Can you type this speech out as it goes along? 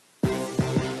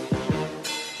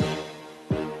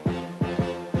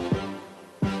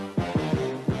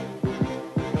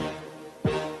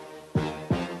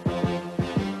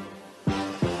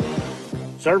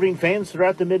Serving fans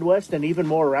throughout the Midwest and even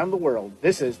more around the world,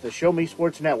 this is the Show Me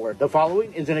Sports Network. The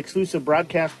following is an exclusive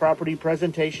broadcast property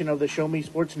presentation of the Show Me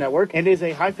Sports Network and is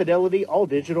a high-fidelity,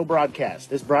 all-digital broadcast.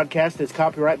 This broadcast is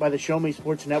copyright by the Show Me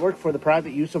Sports Network for the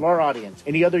private use of our audience.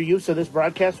 Any other use of this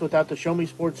broadcast without the Show Me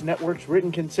Sports Network's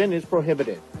written consent is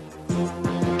prohibited.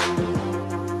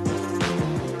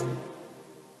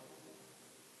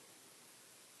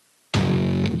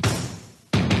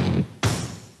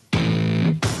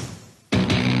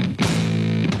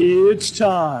 It's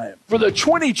time for the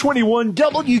 2021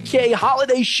 WK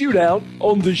Holiday Shootout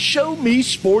on the Show Me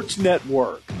Sports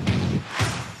Network.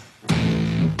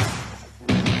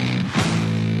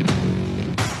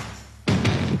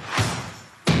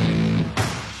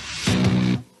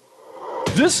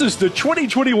 This is the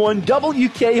 2021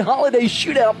 WK Holiday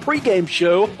Shootout pregame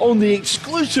show on the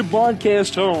exclusive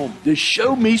broadcast home, the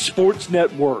Show Me Sports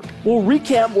Network. We'll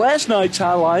recap last night's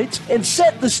highlights and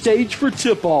set the stage for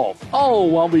tip-off, all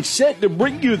while we set to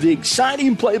bring you the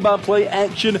exciting play-by-play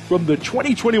action from the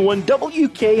 2021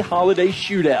 WK Holiday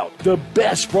Shootout. The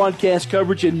best broadcast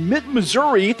coverage in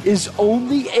mid-Missouri is on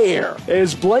the air,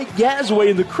 as Blake Gazaway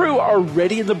and the crew are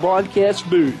ready in the broadcast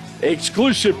booth.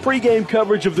 Exclusive pregame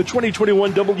coverage of the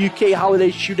 2021 WK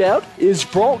Holiday Shootout is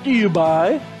brought to you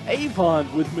by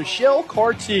Avon with Michelle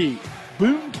Carty,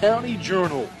 Boone County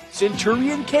Journal,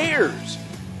 Centurion Cares,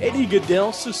 Eddie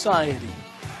Goodell Society,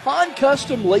 Han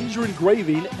Custom Laser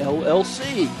Engraving,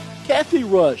 LLC, Kathy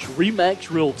Rush, Remax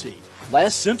Realty,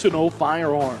 Last Sentinel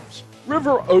Firearms,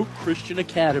 River Oak Christian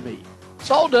Academy,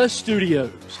 Sawdust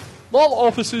Studios, Law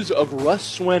Offices of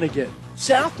Russ Swanigan,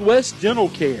 Southwest Dental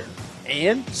Care,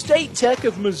 and State Tech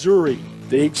of Missouri.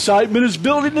 The excitement is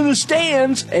building in the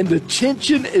stands, and the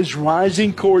tension is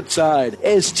rising courtside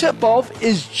as tip-off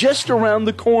is just around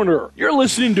the corner. You're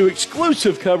listening to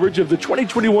exclusive coverage of the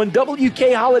 2021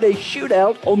 WK Holiday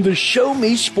Shootout on the Show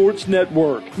Me Sports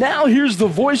Network. Now here's the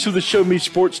voice of the Show Me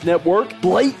Sports Network,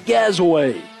 Blake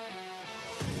Gazaway.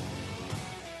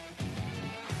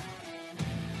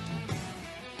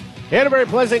 And a very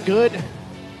pleasant good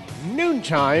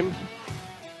noontime.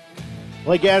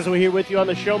 Blake Gazaway here with you on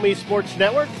the Show Me Sports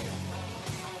Network,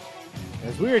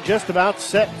 as we are just about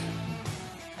set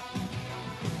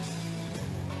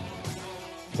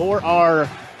for our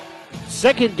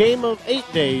second game of 8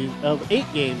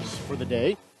 games for the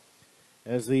day,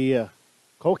 as the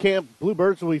Colcamp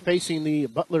Bluebirds will be facing the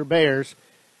Butler Bears.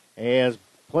 As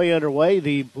play underway,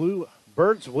 the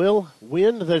Bluebirds will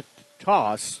win the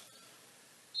toss,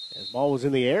 as ball was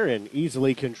in the air and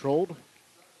easily controlled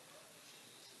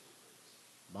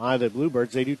by the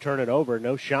Bluebirds. They do turn it over.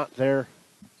 No shot there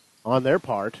on their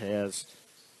part. As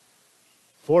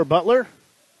for Butler,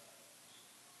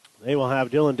 they will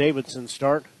have Dylan Davidson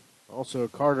start. Also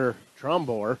Carter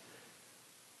Trombor,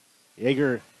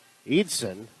 Jaeger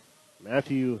Eidson,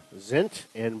 Matthew Zint,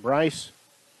 and Bryce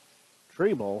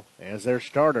Treble as their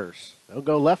starters. They'll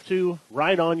go left to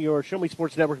right on your Show Me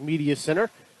Sports Network Media Center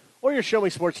or your Show Me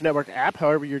Sports Network app,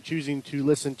 however you're choosing to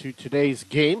listen to today's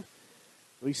game.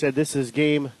 We said this is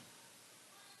game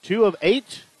 2 of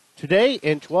 8 today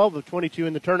and 12 of 22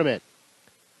 in the tournament.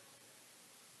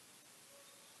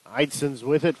 Eidson's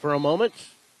with it for a moment.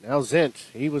 Now Zint.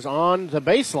 He was on the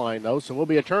baseline, though, so will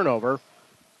be a turnover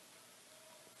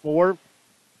for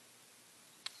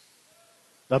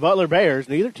the Butler Bears.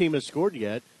 Neither team has scored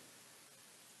yet.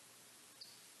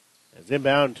 As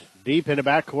inbound deep in the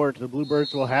backcourt, the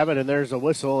Bluebirds will have it, and there's a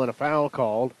whistle and a foul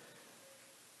called.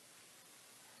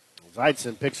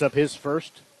 Zeidson picks up his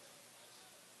first,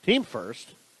 team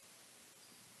first.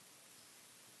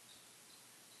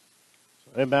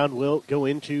 So inbound will go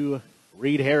into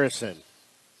Reed Harrison.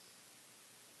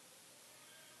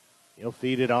 He'll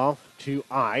feed it off to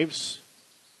Ives.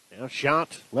 Now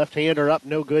shot, left-hander up,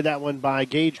 no good. That one by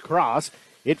Gage Cross.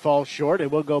 It falls short.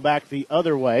 It will go back the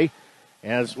other way,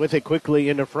 as with it quickly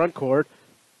into front court.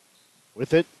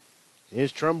 With it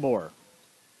is Trumbor.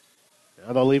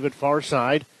 Now they'll leave it far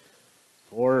side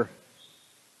for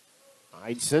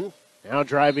Eidson. Now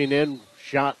driving in,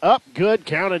 shot up, good,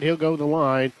 counted, he'll go to the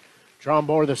line.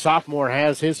 Trombor, the sophomore,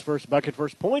 has his first bucket,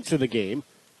 first points of the game.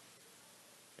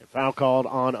 And foul called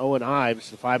on Owen Ives,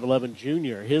 the 5'11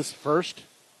 junior. His first,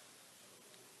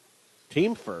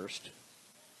 team first.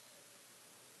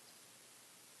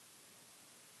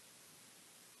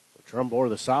 Trumbor,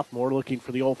 the sophomore, looking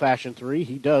for the old-fashioned three.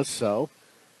 He does so.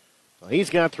 Well,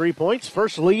 he's got 3 points.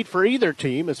 First lead for either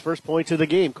team. His first points of the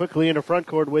game. Quickly into front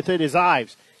court with it is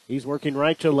Ives. He's working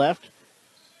right to left.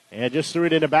 And just threw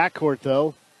it into backcourt,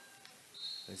 though,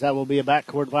 as that will be a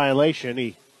backcourt violation.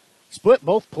 He split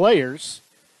both players.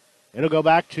 It'll go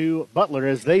back to Butler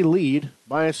as they lead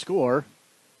by a score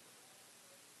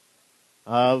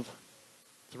of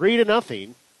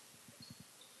 3-0.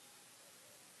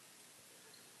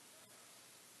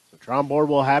 So Trombore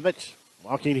will have it,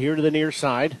 walking here to the near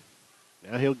side.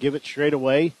 Now he'll give it straight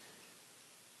away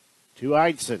to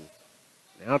Eidson.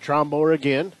 Now Trombore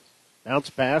again. Bounce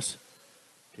pass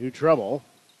to Trouble.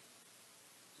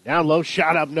 Down low,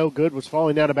 shot up, no good. Was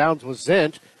falling out of bounds was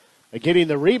Zent. Getting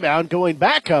the rebound, going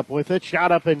back up with it.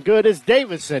 Shot up and good is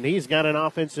Davison. He's got an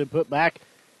offensive putback.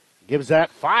 Gives that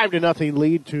 5-0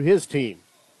 lead to his team.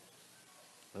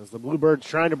 As the Bluebirds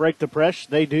trying to break the press,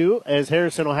 they do, as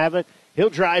Harrison will have it. He'll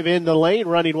drive in the lane,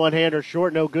 running one-hander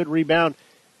short, no good. Rebound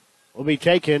will be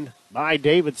taken by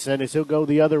Davidson as he'll go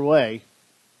the other way.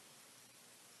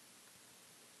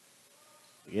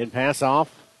 Again, pass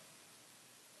off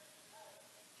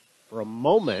for a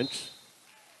moment.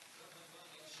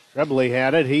 Trebley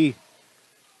had it. He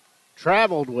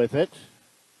traveled with it.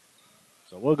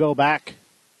 So we'll go back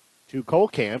to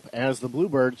Colcamp as the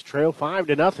Bluebirds trail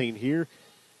 5-0 here.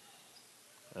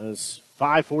 As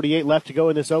 5:48 left to go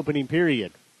in this opening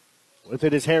period. With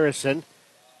it is Harrison.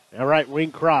 Now right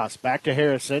wing cross. Back to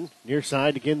Harrison. Near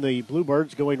side. Again, the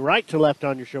Bluebirds going right to left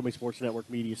on your Show Me Sports Network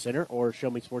Media Center or Show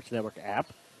Me Sports Network app.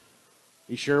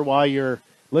 Be sure while you're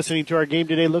listening to our game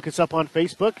today, look us up on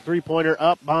Facebook. Three-pointer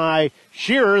up by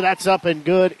Shearer. That's up and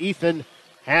good. Ethan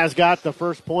has got the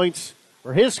first points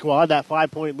for his squad. That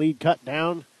 5-point lead cut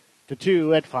down to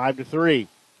 2 at 5-3.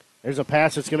 There's a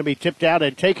pass that's going to be tipped out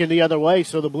and taken the other way,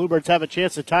 so the Bluebirds have a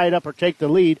chance to tie it up or take the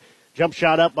lead. Jump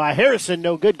shot up by Harrison.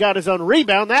 No good. Got his own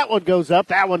rebound. That one goes up.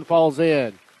 That one falls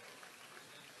in.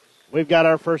 We've got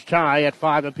our first tie at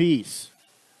 5 apiece.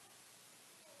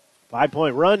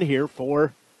 5-point run here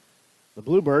for the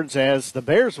Bluebirds as the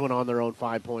Bears went on their own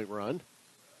 5-point run.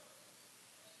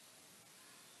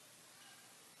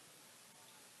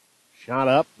 Shot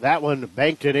up. That one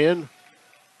banked it in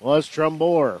was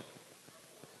Trombore.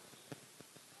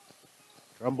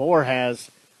 Trombore has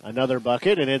another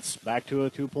bucket, and it's back to a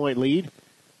 2-point lead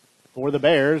for the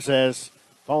Bears as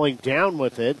falling down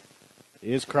with it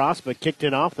is Cross, but kicked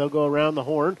it off. They'll go around the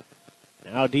horn.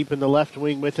 Now deep in the left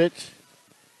wing with it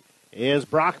is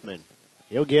Brockman.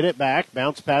 He'll get it back.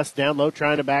 Bounce pass down low,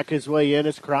 trying to back his way in.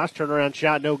 It's Cross. Turnaround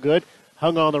shot, no good.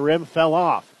 Hung on the rim, fell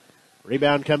off.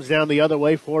 Rebound comes down the other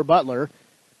way for Butler.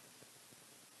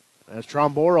 As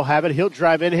Trombore will have it, he'll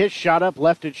drive in. His shot up,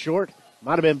 left it short.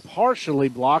 Might have been partially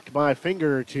blocked by a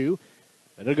finger or two.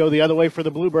 And it'll go the other way for the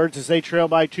Bluebirds as they trail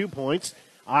by 2 points.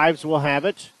 Ives will have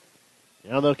it.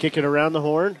 Now they'll kick it around the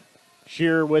horn.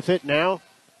 Shearer with it now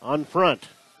on front.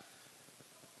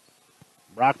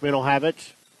 Brockman will have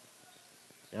it.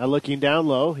 Now looking down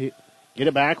low. Get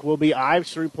it back. Will be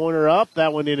Ives. 3-pointer up.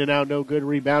 That one in and out. No good.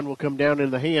 Rebound will come down in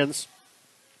the hands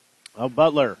of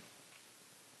Butler.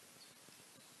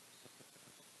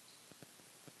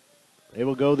 They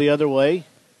will go the other way.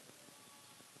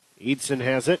 Eidson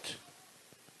has it.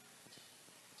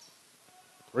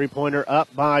 3-pointer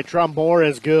up by Trombore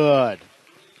is good.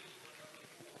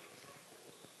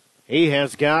 He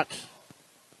has got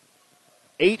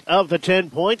 8 of the 10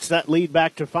 points. That lead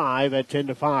back to 5 at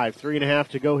 10-5. 3.5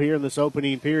 to go here in this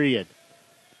opening period.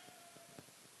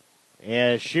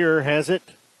 As Shearer has it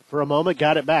for a moment,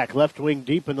 got it back. Left wing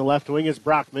deep in the left wing is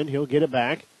Brockman. He'll get it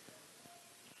back.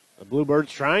 The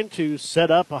Bluebirds trying to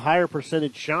set up a higher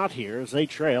percentage shot here as they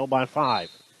trail by 5.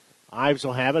 Ives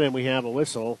will have it, and we have a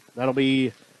whistle. That'll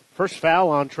be first foul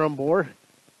on Trombore,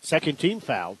 second team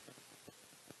foul.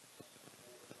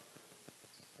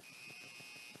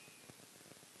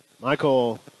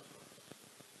 Michael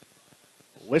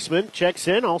Wisman checks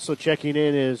in. Also checking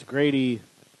in is Grady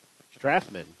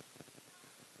Strathman.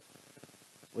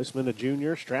 Wisman a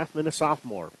junior, Strathman a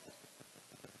sophomore.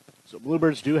 So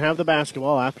Bluebirds do have the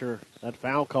basketball after that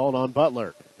foul called on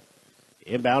Butler.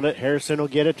 Inbound it. Harrison will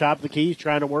get it top of the key. He's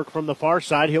trying to work from the far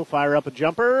side. He'll fire up a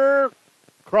jumper.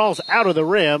 Crawls out of the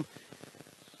rim.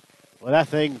 Well, that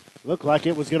thing looked like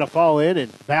it was going to fall in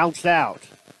and bounced out.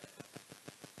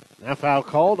 Now foul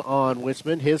called on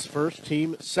Wisman, his first,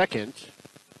 team second.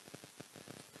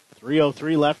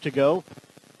 3:03 left to go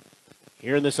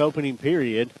here in this opening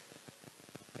period.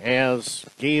 As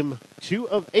game 2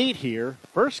 of 8 here.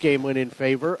 First game went in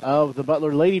favor of the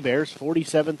Butler Lady Bears,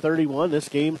 47-31. This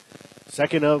game,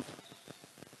 second of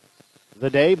the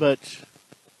day, but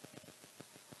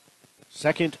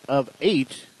second of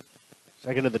 8.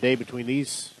 Second of the day between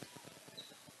these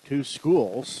two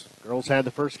schools. Girls had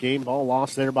the first game. Ball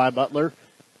lost there by Butler.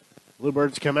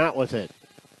 Bluebirds come out with it.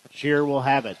 Shearer will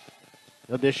have it.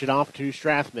 He'll dish it off to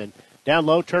Strathman. Down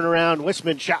low, turnaround.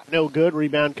 Wisman shot no good.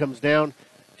 Rebound comes down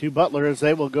to Butler as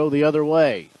they will go the other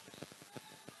way.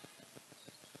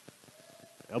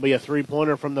 There'll be a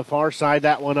three-pointer from the far side.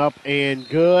 That one up and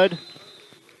good.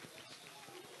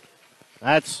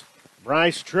 That's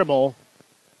Bryce Tribble.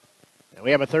 And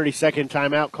we have a 30-second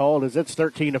timeout called as it's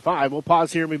 13-5. We'll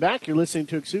pause here and be back. You're listening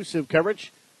to exclusive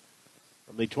coverage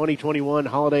from the 2021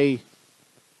 Holiday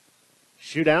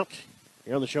Shootout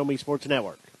here on the Show Me Sports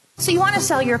Network. So you want to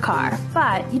sell your car,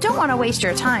 but you don't want to waste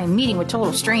your time meeting with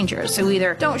total strangers who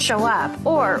either don't show up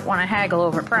or want to haggle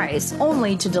over price,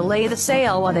 only to delay the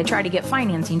sale while they try to get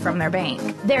financing from their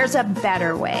bank. There's a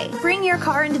better way. Bring your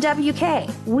car into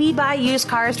WK. We buy used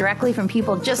cars directly from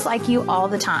people just like you all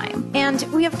the time. And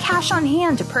we have cash on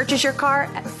hand to purchase your car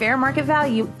at fair market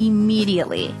value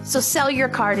immediately. So sell your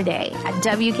car today at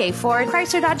WK Ford,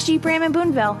 Chrysler Dodge Jeep Ram in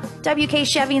Boonville, WK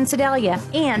Chevy in Sedalia,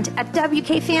 and at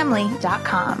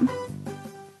WKFamily.com.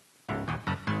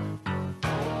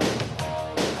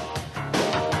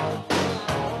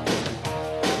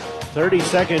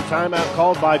 30-second timeout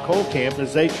called by Colcamp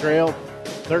as they trail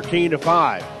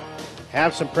 13-5.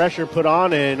 Have some pressure put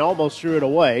on and almost threw it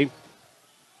away.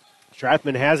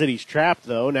 Strathman has it. He's trapped,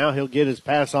 though. Now he'll get his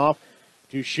pass off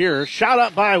to Shearer. Shot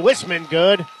up by Wisman.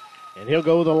 Good. And he'll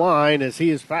go to the line as he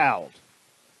is fouled.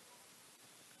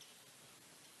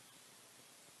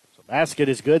 So basket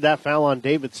is good. That foul on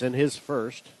Davidson, his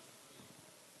first.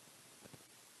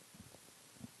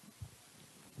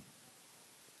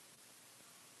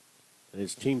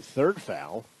 His team third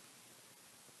foul.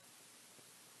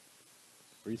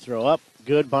 Free throw up.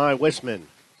 Good by Wisman.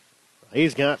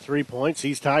 He's got 3 points.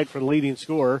 He's tied for the leading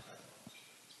scorer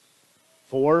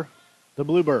for the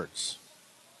Bluebirds.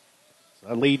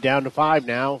 A lead down to 5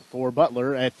 now for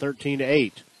Butler at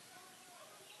 13-8.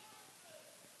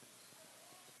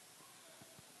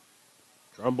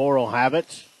 Drumbore will have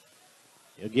it.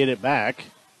 He'll get it back.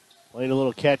 Playing a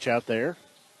little catch out there.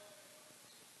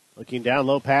 Looking down,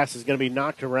 low pass is going to be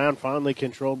knocked around, finally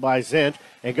controlled by Zent.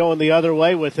 And going the other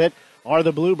way with it are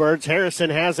the Bluebirds. Harrison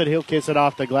has it. He'll kiss it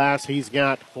off the glass. He's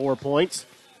got 4 points.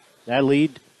 That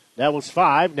lead, that was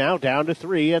 5, now down to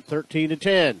 3 at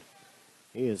 13-10.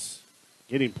 He is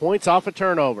getting points off of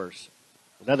turnovers.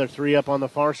 Another 3 up on the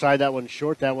far side. That one's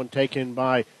short. That one taken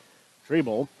by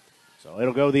Treble. So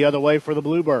it'll go the other way for the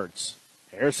Bluebirds.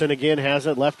 Harrison again has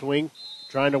it. Left wing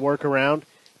trying to work around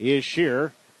is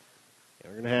Shearer. And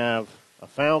we're going to have a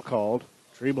foul called.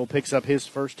 Treble picks up his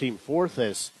first team fourth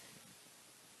as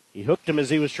he hooked him as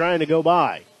he was trying to go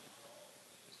by.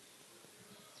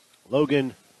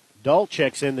 Logan Dahl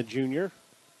checks in, the junior.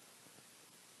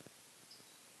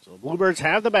 So the Bluebirds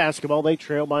have the basketball. They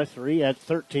trail by 3 at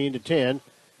 13-10.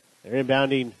 They're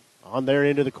inbounding on their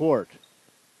end of the court.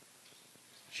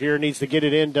 Shearer needs to get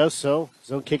it in, does so.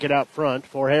 So he'll kick it out front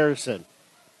for Harrison.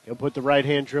 He'll put the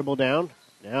right-hand dribble down.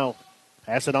 Now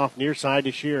pass it off near side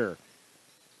to Shearer.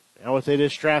 Now with it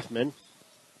is Strathman.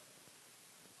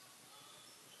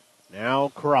 Now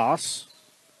Cross.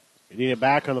 Getting it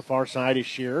back on the far side is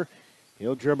Shearer.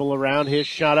 He'll dribble around. His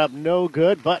shot up, no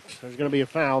good, but there's going to be a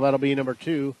foul. That'll be number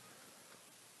 2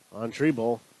 on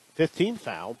Treble. 15th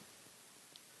foul.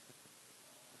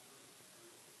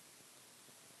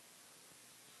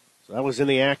 So that was in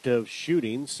the act of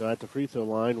shooting, so at the free throw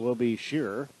line will be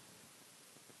Shearer.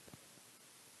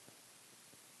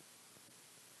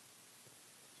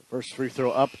 First free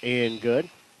throw up and good.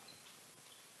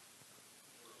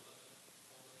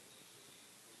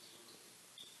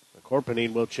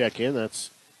 Corpenine will check in.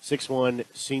 That's 6'1"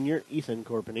 senior Ethan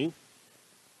Corpenine.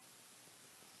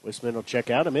 Wisman will check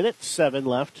out. 1:07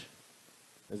 left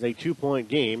as a 2-point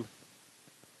game.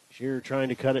 Shearer trying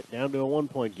to cut it down to a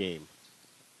 1-point game.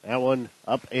 That one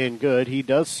up and good. He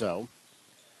does so.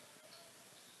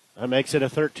 That makes it a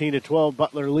 13-12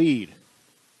 Butler lead.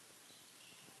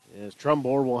 As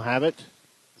Trumbore will have it.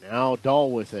 Now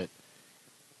Dahl with it.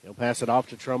 He'll pass it off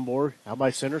to Trumbore. Out by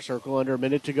center circle. Under a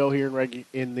minute to go here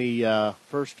in the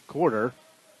first quarter.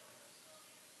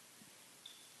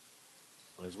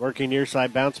 He's working near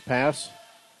side bounce pass.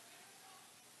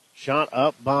 Shot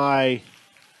up by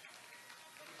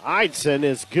Eidson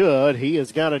is good. He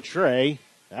has got a tray.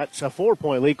 That's a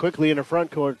 4-point lead. Quickly in the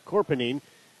front court, Corpenine.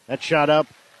 That shot up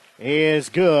is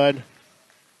good.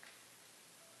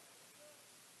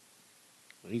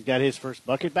 He's got his first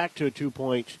bucket, back to a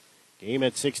 2-point game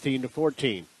at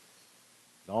 16-14.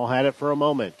 Dahl had it for a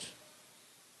moment.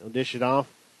 He'll dish it off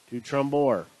to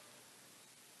Trumbore.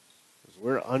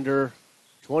 We're under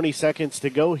 20 seconds to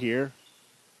go here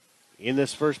in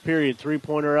this first period.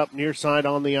 3-pointer up near side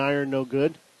on the iron, no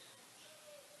good.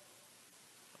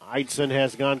 Eidson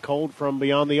has gone cold from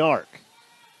beyond the arc.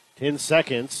 10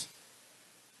 seconds.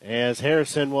 As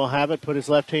Harrison will have it, put his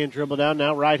left-hand dribble down,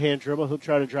 now right-hand dribble. He'll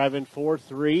try to drive in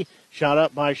 4-3. Shot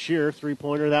up by Shearer,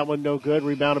 three-pointer. That one no good.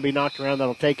 Rebound will be knocked around.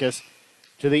 That'll take us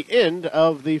to the end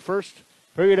of the first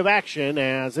period of action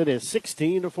as it is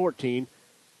 16-14.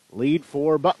 Lead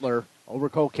for Butler over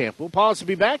Colcamp. We'll pause to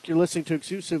be back. You're listening to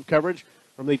exclusive coverage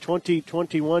from the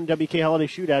 2021 WK Holiday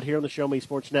Shootout here on the Show Me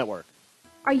Sports Network.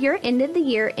 Are your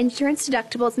end-of-the-year insurance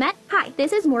deductibles met? Hi,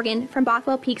 this is Morgan from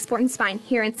Bothwell Peak Sport and Spine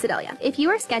here in Sedalia. If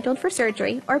you are scheduled for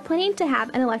surgery or planning to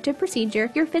have an elective procedure,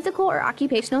 your physical or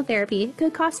occupational therapy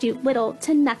could cost you little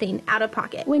to nothing out of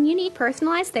pocket. When you need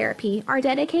personalized therapy, our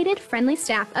dedicated, friendly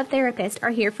staff of therapists are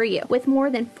here for you. With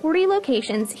more than 40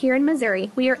 locations here in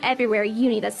Missouri, we are everywhere you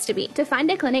need us to be. To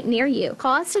find a clinic near you,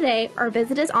 call us today or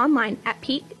visit us online at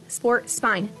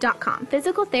peaksportspine.com.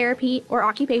 Physical therapy or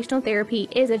occupational therapy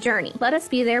is a journey. Let us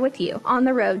be there with you on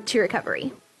the road to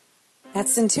recovery. At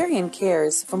Centurion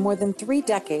Cares, for more than 3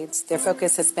 decades, their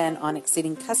focus has been on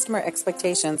exceeding customer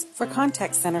expectations for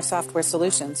contact center software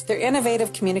solutions. Their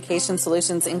innovative communication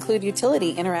solutions include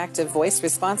utility interactive voice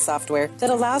response software that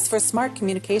allows for smart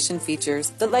communication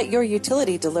features that let your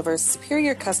utility deliver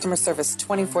superior customer service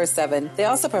 24/7. They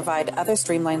also provide other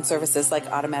streamlined services like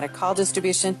automatic call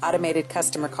distribution, automated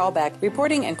customer callback,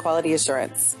 reporting, and quality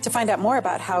assurance. To find out more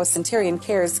about how Centurion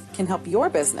Cares can help your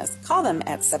business, call them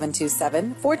at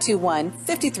 727-421-5300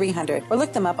 or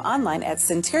look them up online at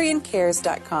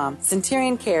centurioncares.com.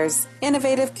 Centurion Cares,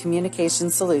 innovative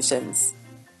communication solutions.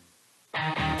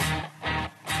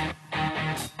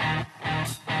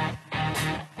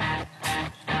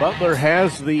 Butler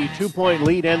has the 2-point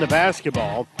lead and the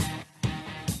basketball.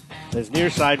 As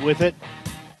near side with it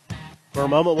for a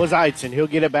moment was Eidson. He'll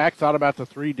get it back. Thought about the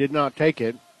three, did not take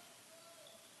it.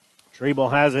 Treble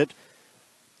has it.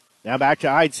 Now back to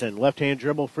Eidson. Left-hand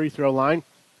dribble, free throw line.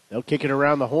 They'll kick it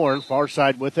around the horn. Far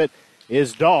side with it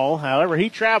is Dahl. However, he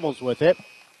travels with it.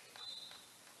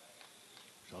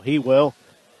 So he will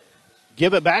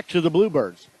give it back to the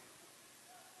Bluebirds.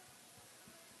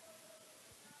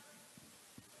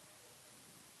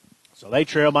 So they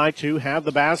trail by 2, have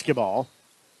the basketball.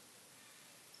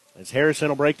 As Harrison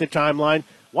will break the timeline.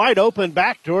 Wide open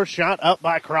backdoor shot up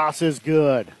by Cross is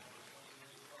good.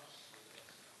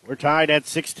 We're tied at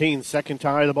 16, second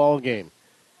tie of the ball game.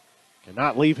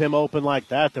 Cannot leave him open like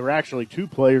that. There were actually 2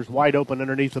 players wide open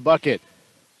underneath the bucket.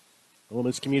 A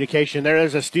little miscommunication there.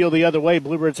 There's a steal the other way.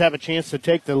 Bluebirds have a chance to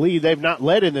take the lead. They've not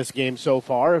led in this game so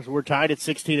far. We're tied at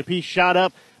 16 apiece. Shot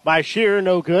up by Shearer,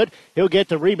 no good. He'll get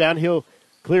the rebound. He'll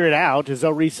clear it out as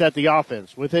they'll reset the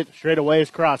offense. With it, straight away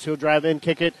is Cross. He'll drive in,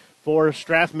 kick it for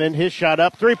Strathman. His shot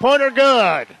up. Three-pointer,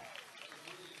 good.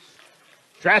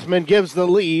 Strathman gives the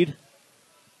lead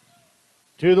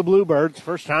to the Bluebirds.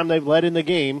 First time they've led in the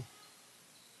game.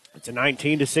 It's a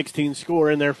 19-16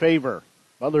 score in their favor.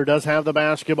 Butler does have the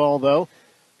basketball, though.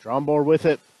 Trombor with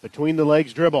it, between the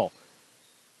legs dribble.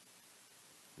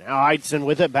 Now Eidson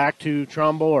with it, back to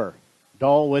Trombor.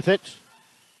 Dahl with it.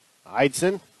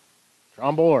 Eidson.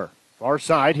 Trombor, far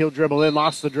side. He'll dribble in,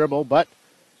 lost the dribble, but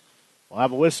we'll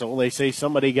have a whistle. They say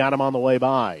somebody got him on the way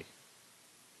by.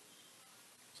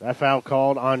 So that foul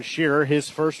called on Shearer, his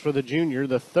first for the junior,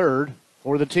 the third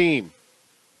for the team.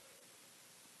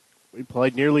 We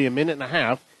played nearly a minute and a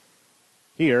half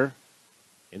here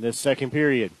in this second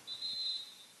period.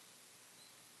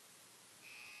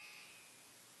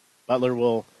 Butler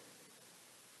will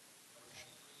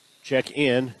check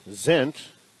in Zent,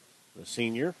 the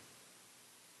senior.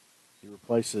 He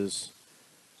replaces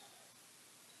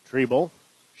Treble.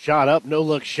 Shot up,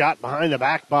 no-look shot behind the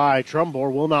back by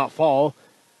Trombor. Will not fall.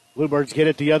 Bluebirds get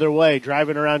it the other way.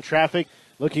 Driving around traffic,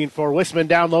 looking for Wisman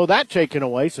down low. That taken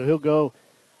away, so he'll go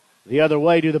the other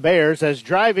way to the Bears. As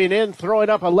driving in, throwing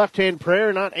up a left-hand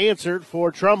prayer, not answered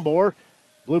for Trombor.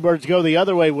 Bluebirds go the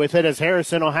other way with it as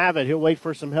Harrison will have it. He'll wait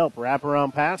for some help.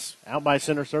 Wraparound pass out by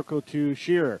center circle to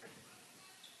Shearer.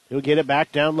 He'll get it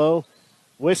back down low.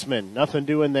 Wisman, nothing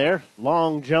doing there.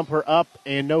 Long jumper up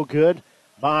and no good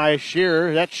by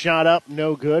Shearer. That shot up,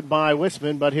 no good by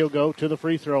Wisman, but he'll go to the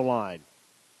free throw line.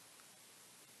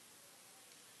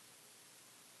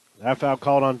 That foul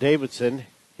called on Davidson,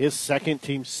 his second,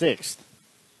 team sixth.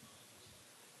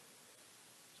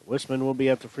 So Wisman will be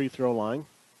at the free throw line.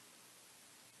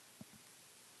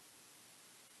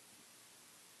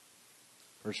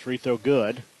 First free throw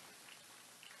good.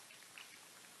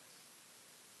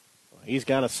 Well, he's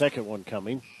got a second one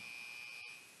coming.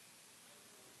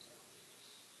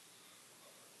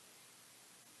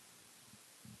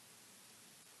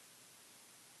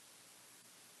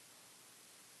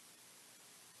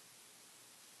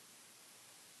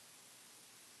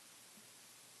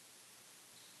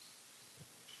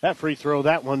 That free throw,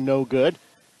 that one no good.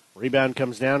 Rebound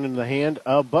comes down in the hand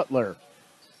of Butler.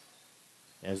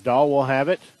 As Dahl will have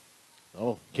it.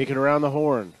 Oh, kick it around the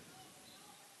horn.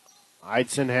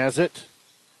 Eidson has it.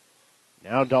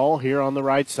 Now Dahl here on the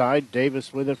right side.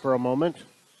 Davis with it for a moment.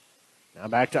 Now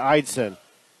back to Eidson.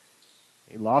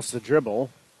 He lost the dribble,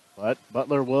 but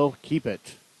Butler will keep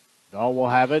it. Dahl will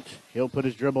have it. He'll put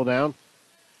his dribble down.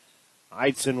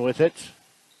 Eidson with it.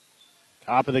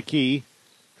 Top of the key.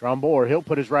 Trombor, he'll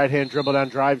put his right-hand dribble down,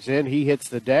 drives in. He hits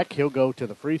the deck. He'll go to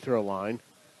the free throw line.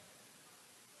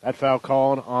 That foul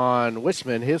called on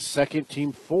Wisman, his second,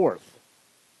 team fourth.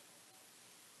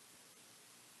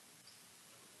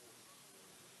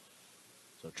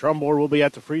 So Trombor will be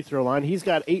at the free throw line. He's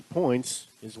got 8 points.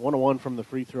 Is 1-1 from the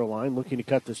free throw line, looking to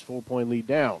cut this 4-point lead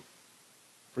down.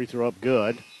 Free throw up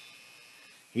good.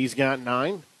 He's got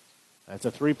 9. That's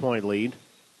a 3-point lead.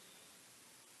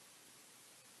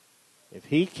 If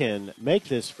he can make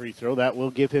this free throw, that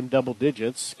will give him double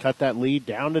digits, cut that lead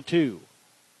down to 2.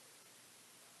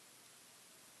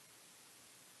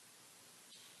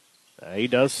 He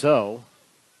does so.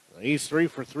 He's 3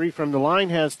 for 3 from the line,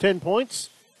 has 10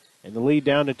 points, and the lead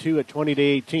down to 2 at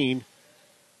 20-18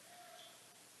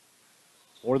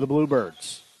 for the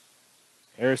Bluebirds.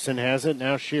 Harrison has it.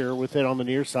 Now Shearer with it on the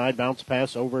near side. Bounce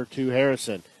pass over to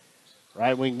Harrison.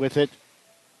 Right wing with it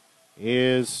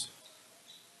is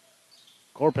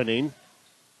Korpanin.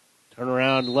 Turn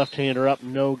around, left-hander up,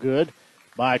 no good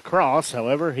by Cross.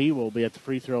 However, he will be at the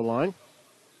free throw line.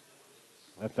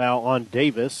 A foul on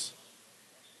Davis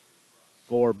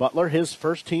for Butler, his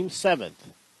first, team 7th.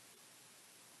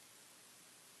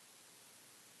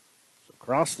 So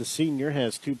Cross, the senior,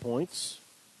 has 2 points.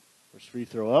 First free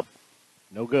throw up,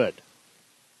 no good.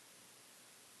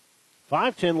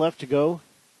 5:10 left to go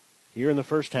here in the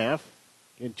first half.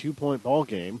 Again, 2-point ball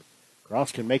game.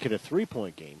 Cross can make it a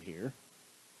 3-point game here.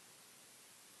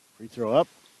 Free throw up.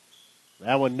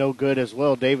 That one no good as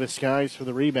well. Davis skies for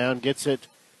the rebound, gets it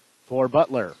for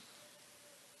Butler.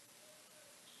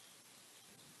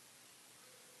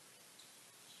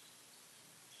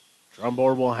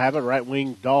 Trombor will have it. Right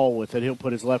wing Dahl with it. He'll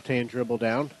put his left-hand dribble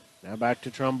down. Now back to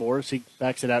Trombor. He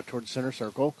backs it out towards center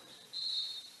circle.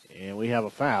 And we have a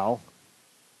foul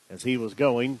as he was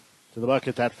going to the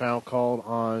bucket. That foul called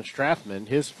on Strathman,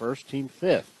 his first, team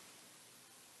 5th.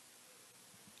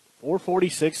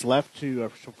 4:46 left to,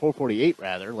 4:48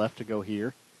 rather, left to go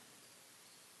here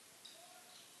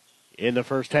in the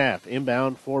first half.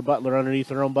 Inbound for Butler underneath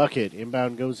their own bucket.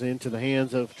 Inbound goes into the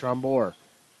hands of Trombor.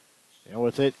 And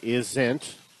with it is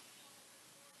Zent.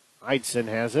 Eidson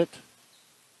has it.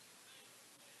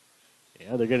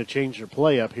 Yeah, they're going to change their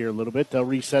play up here a little bit. They'll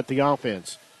reset the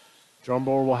offense.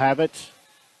 Trombor will have it.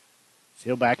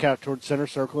 He'll back out towards center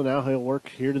circle. Now he'll work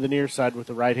here to the near side with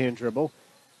the right-hand dribble.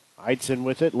 Eidson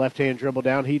with it. Left-hand dribble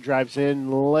down. He drives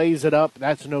in, lays it up.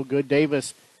 That's no good.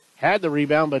 Davis had the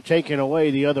rebound, but taken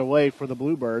away the other way for the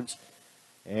Bluebirds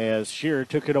as Shearer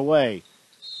took it away.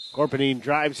 Korpanin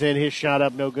drives in. His shot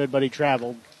up, no good, but he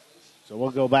traveled. So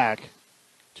we'll go back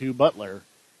to Butler.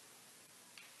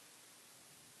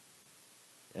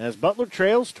 As Butler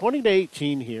trails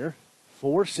 20-18 here.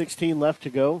 4:16 left to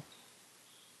go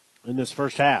in this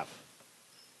first half.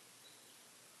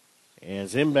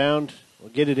 As inbound, we'll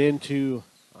get it into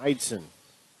Eidson.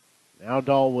 Now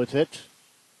Dahl with it.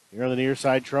 Here on the near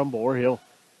side, Trombor. He'll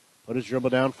put his dribble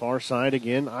down far side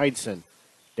again. Eidson.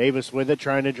 Davis with it,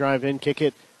 trying to drive in, kick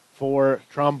it for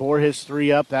Trombor. His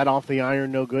 3 up, that off the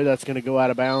iron, no good. That's going to go out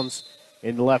of bounds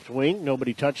in the left wing.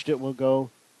 Nobody touched it. We'll go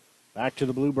back to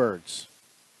the Bluebirds.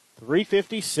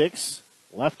 3:56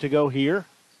 left to go here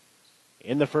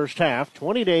in the first half.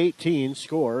 20-18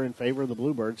 score in favor of the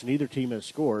Bluebirds. Neither team has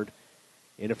scored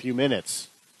in a few minutes.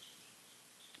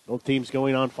 Both teams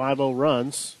going on 5-0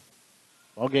 runs.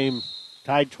 Ball game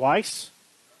tied twice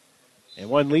and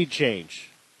one lead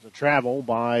change. The travel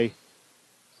by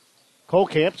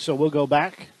Kohlkamp, so we'll go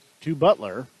back to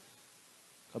Butler.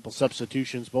 A couple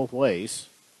substitutions both ways.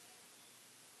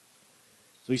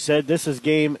 So we said this is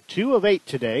game 2 of 8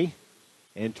 today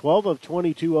and 12 of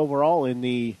 22 overall in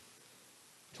the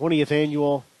 20th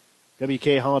annual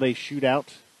WK Holiday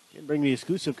Shootout. And bring the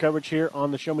exclusive coverage here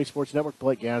on the Show Me Sports Network.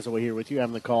 Blake Gazaway here with you,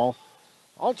 having the call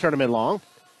all tournament long.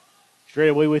 Straight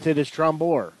away with it is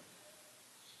Trombor.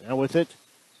 Now with it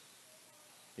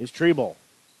is Treble.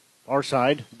 Far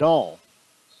side, Dahl.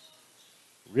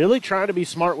 Really trying to be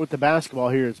smart with the basketball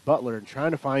here is Butler and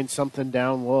trying to find something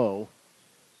down low.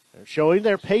 They're showing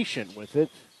they're patient with it,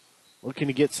 looking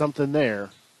to get something there.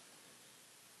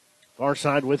 Far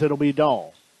side with it will be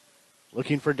Dahl.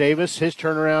 Looking for Davis. His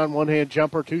turnaround, one-hand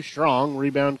jumper, too strong.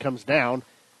 Rebound comes down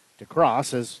to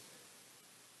Cross as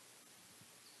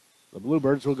The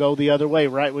Bluebirds will go the other way.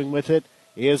 Right wing with it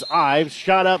is Ives.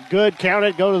 Shot up, good. Count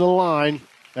it, go to the line.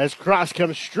 As Cross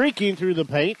comes streaking through the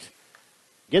paint.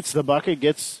 Gets the bucket,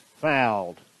 gets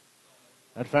fouled.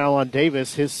 That foul on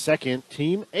Davis, his second,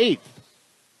 team 8th.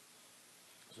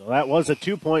 So that was a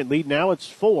 2-point lead. Now it's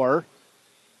 4.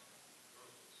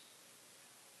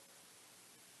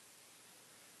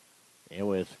 And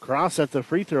with Cross at the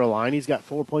free throw line, he's got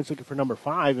 4 points, looking for number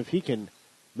 5. If he can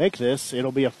make this,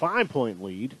 it'll be a 5-point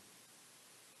lead.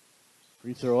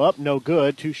 Free throw up, no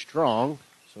good, too strong,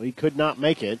 so he could not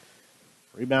make it.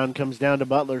 Rebound comes down to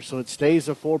Butler, so it stays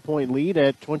a 4-point lead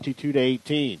at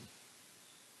 22-18.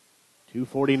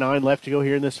 2:49 left to go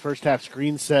here in this first half.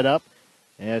 Screen set up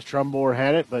as Trumbore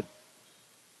had it, but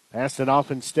passed it off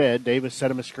instead. Davis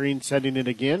set him a screen, setting it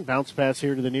again. Bounce pass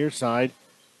here to the near side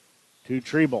to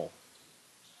Treble.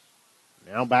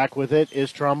 Now back with it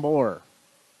is Trumbore.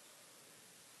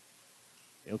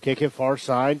 He'll kick it far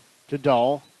side to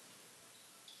Dahl.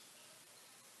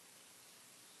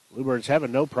 Bluebirds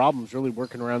having no problems really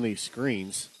working around these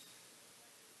screens.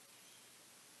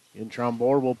 In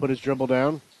Trumbore will put his dribble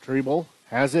down. Treble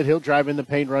has it. He'll drive in the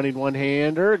paint, running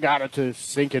one-hander. Got it to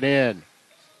sink it in.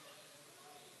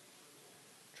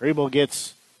 Treble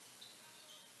gets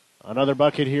another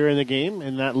bucket here in the game,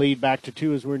 and that lead back to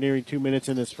 2 as we're nearing 2 minutes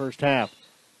in this first half.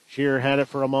 Shearer had it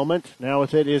for a moment. Now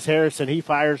with it is Harrison. He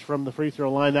fires from the free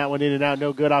throw line. That one in and out,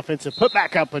 no good. Offensive put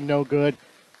back up and no good.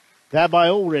 That by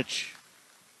Ulrich.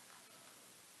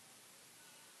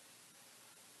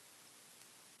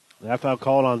 That foul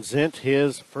called on Zint,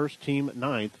 his first team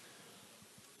 9th.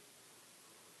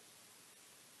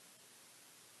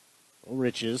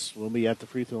 Ulrich's will be at the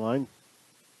free throw line.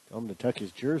 Tell him to tuck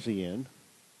his jersey in.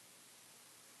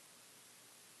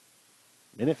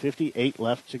 Minute 58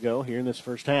 left to go here in this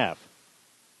first half.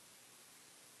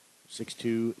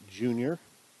 6'2" junior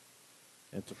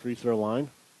at the free throw line.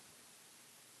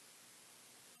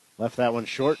 Left that one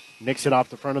short. Nicks it off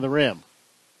the front of the rim.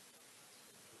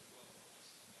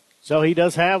 So he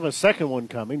does have a second one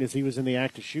coming as he was in the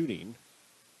act of shooting.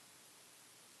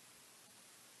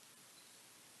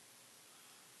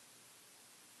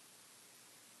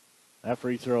 That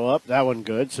free throw up, that one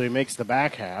good, so he makes the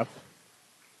back half.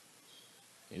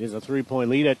 It is a 3-point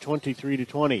lead at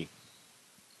 23-20.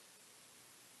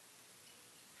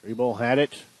 Treble had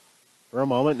it for a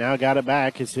moment, now got it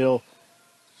back as he'll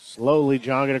slowly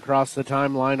jog it across the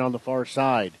timeline on the far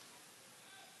side.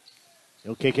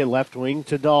 He'll kick it left wing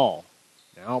to Dahl.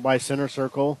 Now by center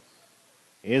circle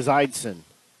is Eidson.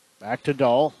 Back to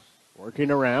Dahl,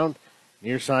 working around.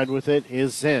 Near side with it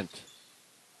is Zint.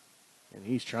 And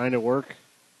he's trying to work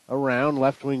around.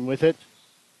 Left wing with it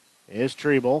is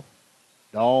Treble.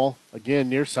 Dahl, again,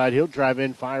 near side. He'll drive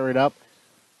in, fire it up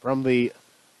from the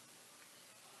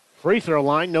free throw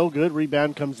line. No good.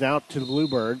 Rebound comes out to the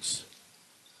Bluebirds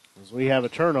as we have a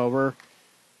turnover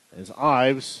as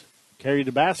Ives carried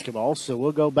the basketball. So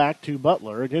we'll go back to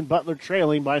Butler. Again, Butler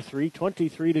trailing by 3,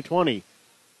 23-20.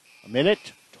 A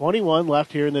minute 21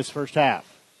 left here in this first half.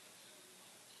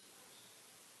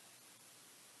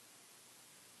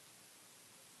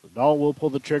 Dahl will pull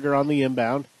the trigger on the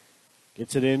inbound.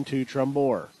 Gets it into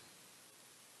Trumbore.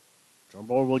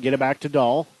 Trumbore will get it back to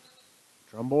Dahl.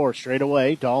 Trumbore straight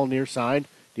away. Dahl near side.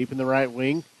 Deep in the right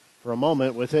wing. For a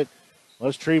moment with it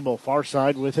was Treble. Far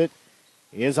side with it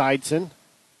is Eidson.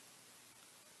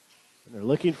 And they're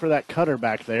looking for that cutter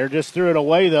back there. Just threw it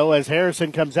away, though, as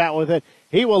Harrison comes out with it.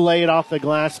 He will lay it off the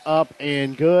glass up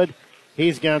and good.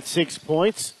 He's got 6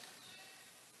 points.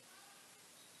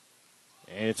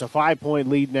 And it's a 5-point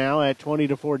lead now at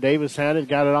 20-4. Davis had it,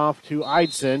 got it off to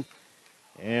Eidson.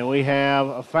 And we have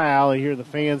a foul. Here the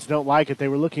fans don't like it. They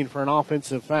were looking for an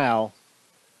offensive foul.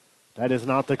 That is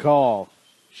not the call.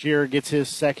 Shearer gets his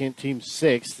second, team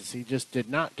 6th, as he just did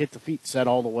not get the feet set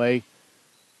all the way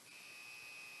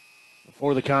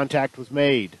before the contact was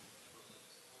made.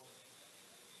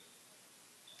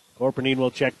 Corpenine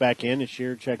will check back in as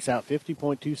Shearer checks out.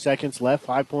 50.2 seconds left,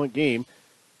 5-point game.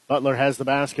 Butler has the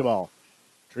basketball.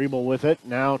 Treble with it.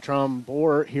 Now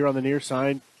Trumbore here on the near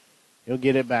side. He'll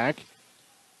get it back.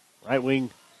 Right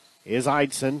wing is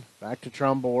Eidson. Back to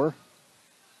Trumbore.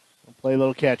 We'll play a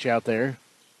little catch out there.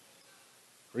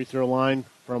 Free throw line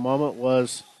for a moment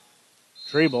was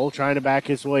Treble. Trying to back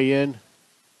his way in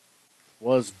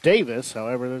was Davis.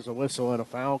 However, there's a whistle and a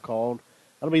foul called.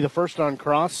 That'll be the first on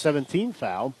Cross, 17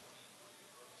 foul.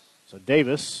 So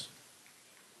Davis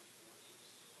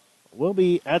will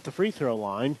be at the free throw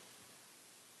line.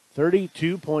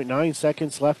 32.9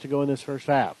 seconds left to go in this first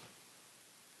half.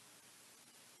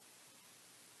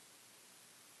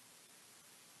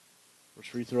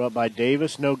 First free throw up by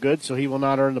Davis, no good, so he will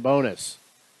not earn the bonus.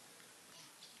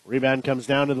 Rebound comes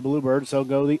down to the Bluebirds. They'll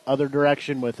go the other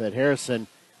direction with it. Harrison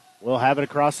will have it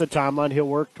across the timeline. He'll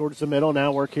work towards the middle.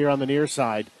 Now work here on the near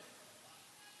side.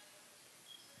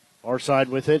 Far side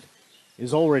with it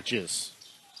is Ulrich's.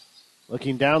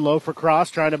 Looking down low for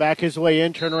Cross, trying to back his way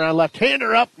in. Turn around,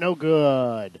 left-hander up, no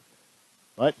good.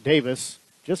 But Davis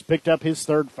just picked up his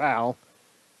third foul.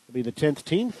 It'll be the 10th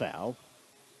team foul.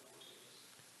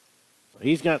 So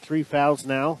he's got 3 fouls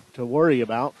now to worry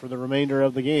about for the remainder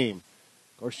of the game.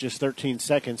 Of course, just 13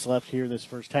 seconds left here in this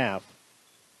first half.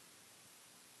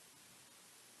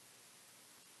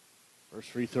 First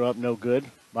free throw up, no good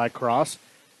by Cross.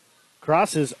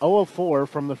 Cross is 0 of 4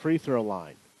 from the free throw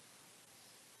line.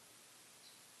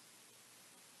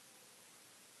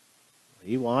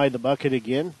 He will hide the bucket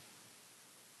again.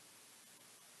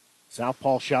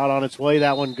 Southpaw shot on its way,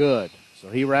 that one good. So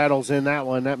he rattles in that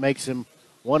one. That makes him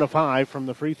 1 of 5 from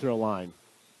the free throw line.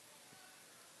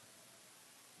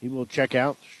 He will check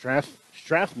out.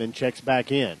 Strathman checks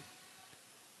back in.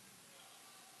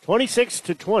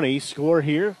 26-20 score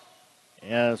here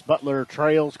as Butler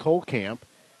trails Colcamp.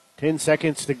 10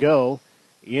 seconds to go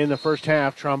in the first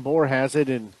half. Trombore has it,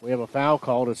 and we have a foul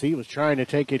called as he was trying to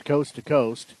take it coast to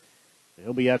coast.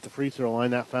 He'll be at the free throw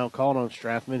line. That foul called on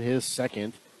Strathman, his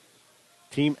second,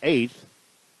 team 8th.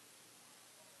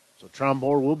 So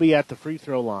Trombore will be at the free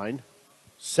throw line.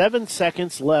 7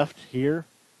 seconds left here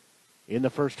in the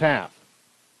first half.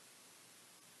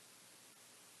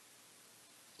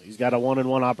 He's got a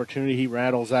 1-and-1 opportunity. He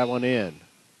rattles that one in.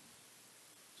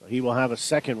 So he will have a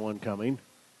second one coming.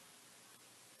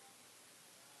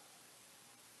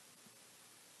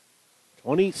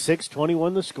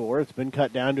 26-21 the score. It's been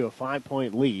cut down to a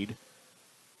 5-point lead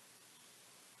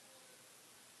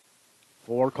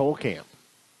for Colcamp.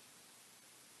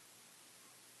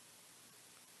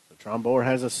 So Trombore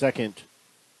has a second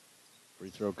free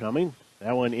throw coming.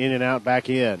 That one in and out, back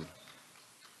in.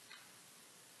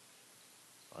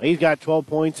 Well, he's got 12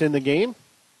 points in the game.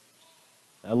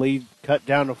 That lead cut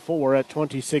down to 4 at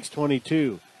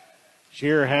 26-22.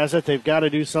 Shearer has it. They've got to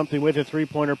do something with a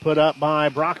three-pointer put up by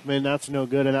Brockman. That's no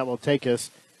good, and that will take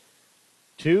us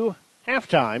to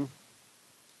halftime.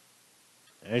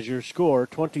 As your score,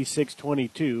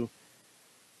 26-22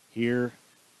 here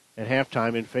at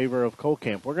halftime in favor of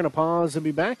Colcamp. We're going to pause and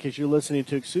be back as you're listening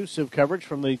to exclusive coverage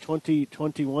from the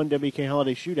 2021 WK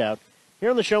Holiday Shootout here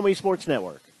on the Show Me Sports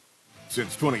Network.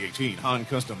 Since 2018, Han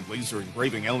Custom Laser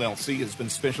Engraving LLC has been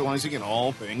specializing in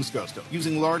all things custom,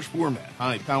 using large format,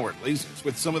 high-powered lasers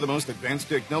with some of the most advanced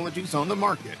technologies on the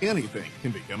market. Anything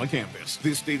can become a canvas.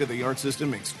 This state-of-the-art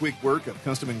system makes quick work of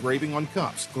custom engraving on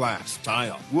cups, glass,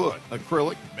 tile, wood,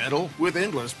 acrylic, metal, with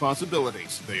endless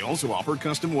possibilities. They also offer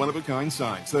custom one-of-a-kind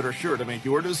signs that are sure to make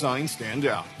your design stand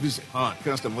out. Visit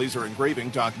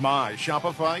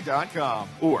HanCustomLaserEngraving.myShopify.com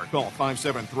or call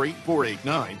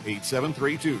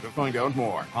 573-489-8732 to find out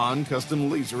more. Han Custom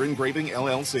Laser Engraving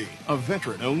LLC, a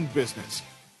veteran-owned business.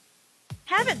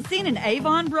 Haven't seen an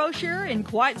Avon brochure in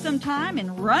quite some time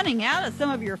and running out of some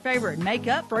of your favorite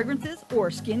makeup, fragrances, or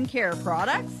skincare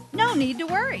products? No need to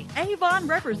worry. Avon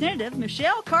representative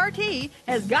Michelle Carty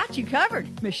has got you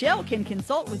covered. Michelle can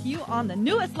consult with you on the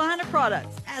newest line of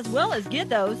products, as well as get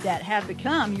those that have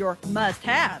become your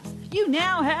must-haves. You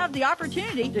now have the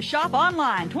opportunity to shop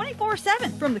online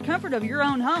 24/7 from the comfort of your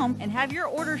own home and have your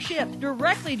order shipped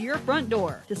directly to your front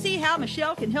door. To see how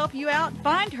Michelle can help you out,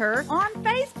 find her on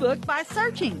Facebook by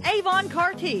searching Avon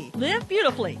Carty. Live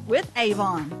beautifully with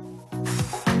Avon.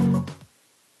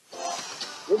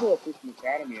 Riverwalk Christian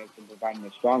Academy has been providing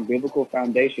a strong biblical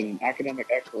foundation and academic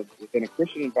excellence within a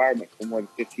Christian environment for more than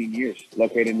 15 years.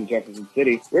 Located in Jefferson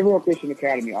City, Riverwalk Christian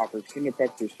Academy offers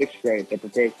kindergarten through 6th grade that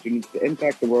prepares students to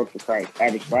impact the world for Christ.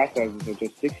 Average class sizes are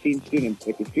just 16 students,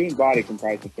 with the student body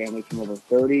comprised of families from over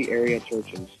 30 area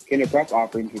churches. Kinder prep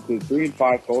offerings include 3 and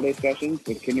 5 full-day sessions,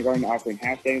 with kindergarten offering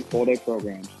half-day and full-day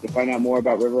programs. To find out more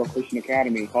about Riverwalk Christian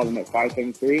Academy, call them at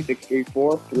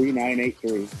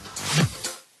 573-634-3983.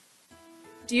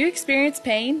 Do you experience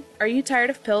pain? Are you tired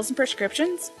of pills and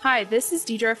prescriptions? Hi, this is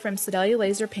Deidre from Sedalia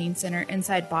Laser Pain Center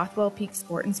inside Bothwell Peak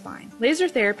Sport and Spine. Laser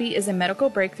therapy is a medical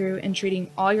breakthrough in treating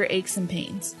all your aches and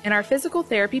pains, and our physical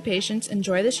therapy patients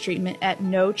enjoy this treatment at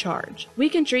no charge. We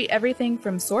can treat everything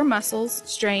from sore muscles,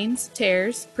 strains,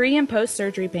 tears, pre- and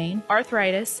post-surgery pain,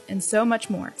 arthritis, and so much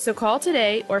more. So call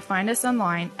today or find us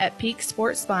online at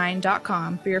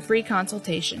peaksportspine.com for your free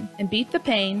consultation and beat the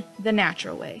pain the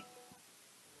natural way.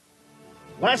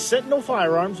 Last Sentinel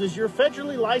Firearms is your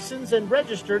federally licensed and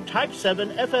registered Type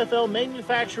 7 FFL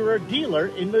manufacturer dealer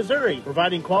in Missouri,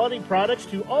 providing quality products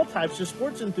to all types of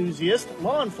sports enthusiasts,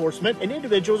 law enforcement, and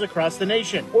individuals across the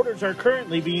nation. Orders are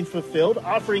currently being fulfilled,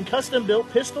 offering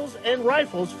custom-built pistols and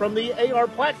rifles from the AR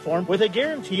platform with a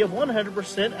guarantee of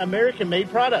 100%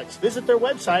 American-made products. Visit their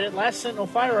website at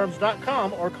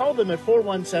lastsentinelfirearms.com or call them at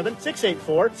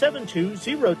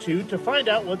 417-684-7202 to find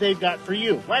out what they've got for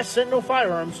you. Last Sentinel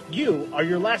Firearms, you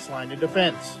are your last line of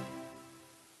defense.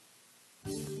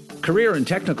 Career and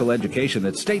technical education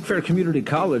at State Fair Community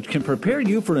College can prepare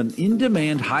you for an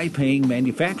in-demand, high-paying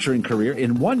manufacturing career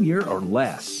in 1 year or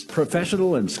less.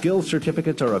 Professional and skills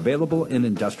certificates are available in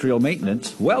industrial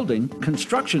maintenance, welding,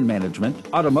 construction management,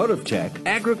 automotive tech,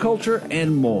 agriculture,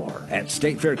 and more. At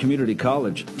State Fair Community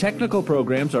College, technical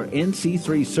programs are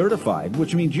NC3 certified,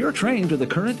 which means you're trained to the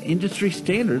current industry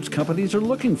standards companies are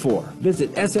looking for.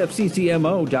 Visit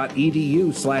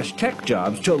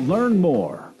sfccmo.edu/techjobs to learn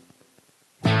more.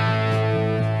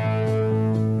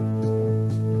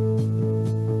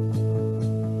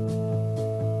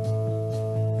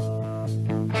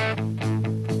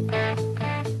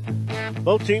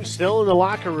 Both teams still in the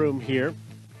locker room here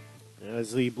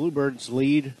as the Bluebirds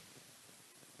lead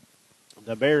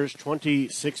the Bears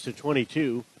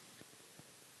 26-22.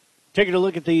 Taking a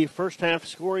look at the first half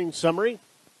scoring summary.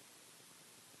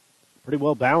 Pretty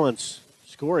well balanced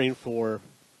scoring for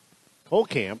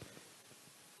Colcamp.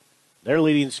 Their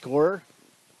leading scorer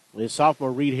is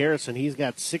sophomore Reed Harrison. He's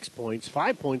got 6 points.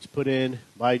 5 points put in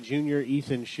by junior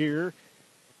Ethan Shearer,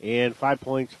 and 5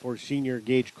 points for senior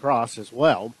Gage Cross as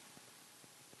well.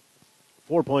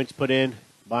 4 points put in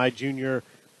by junior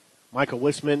Michael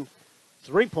Wisman.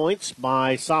 3 points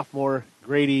by sophomore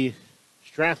Grady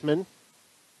Strathman.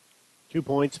 2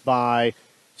 points by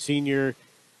senior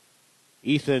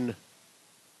Ethan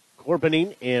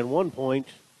Corpening, and 1 point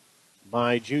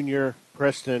by junior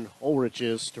Preston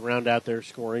Ulriches to round out their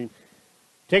scoring.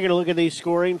 Taking a look at the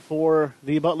scoring for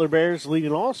the Butler Bears,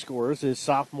 leading all scorers is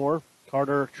sophomore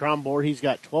Carter Trombor. He's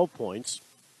got 12 points.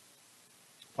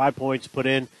 5 points put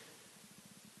in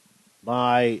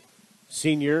by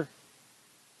senior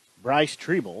Bryce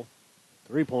Treble.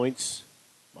 3 points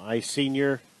by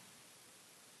senior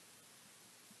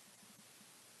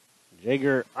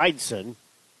Jager Eidson.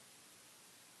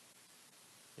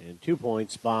 And 2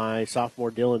 points by sophomore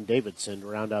Dylan Davidson to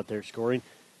round out their scoring.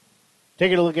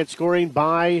 Taking a look at scoring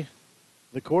by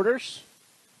the quarters.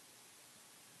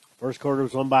 First quarter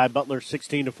was won by Butler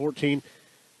 16-14.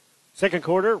 Second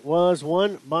quarter was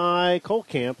won by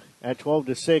Colcamp at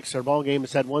 12-6. Our ball game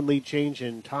has had one lead change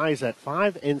and ties at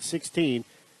 5 and 16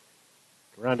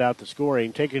 to round out the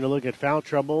scoring. Taking a look at foul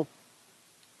trouble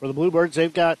for the Bluebirds,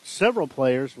 they've got several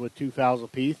players with 2 fouls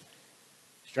apiece.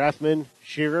 Strathman,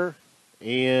 Shearer,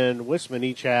 and Wisman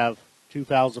each have 2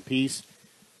 fouls apiece.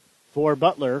 For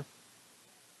Butler,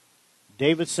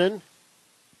 Davidson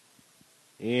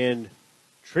and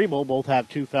Treble both have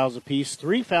 2 fouls apiece.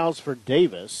 3 fouls for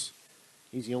Davis.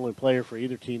 He's the only player for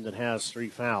either team that has 3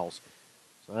 fouls.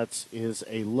 So that is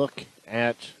a look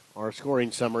at our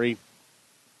scoring summary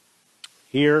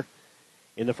here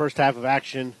in the first half of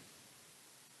action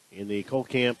in the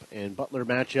Colcamp and Butler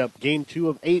matchup. Game 2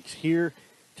 of 8 here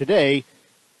today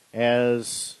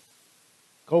as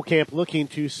Colcamp looking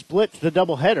to split the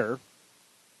doubleheader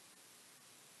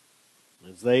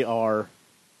as they are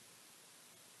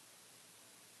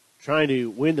trying to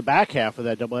win the back half of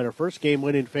that doubleheader. First game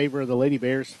went in favor of the Lady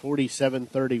Bears,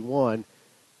 47-31.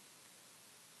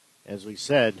 As we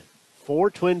said, 4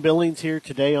 twin billings here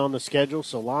today on the schedule,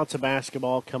 so lots of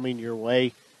basketball coming your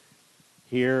way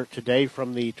here today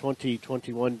from the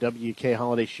 2021 WK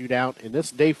Holiday Shootout. And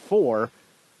this day 4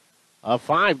 of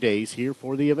 5 days here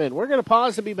for the event. We're going to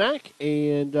pause and be back,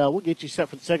 and we'll get you set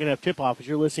for the second half tip-off as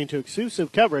you're listening to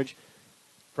exclusive coverage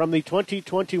from the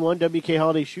 2021 WK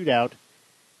Holiday Shootout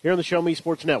here on the Show Me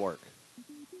Sports Network.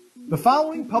 The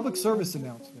following public service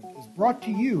announcement is brought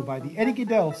to you by the Eddie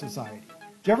Gaedel Society,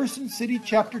 Jefferson City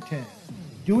Chapter 10,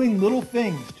 doing little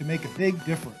things to make a big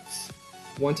difference.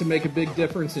 Want to make a big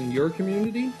difference in your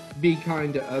community? Be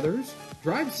kind to others,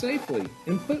 drive safely,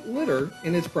 and put litter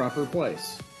in its proper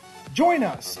place. Join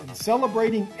us in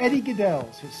celebrating Eddie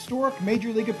Gaedel's historic Major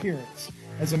League appearance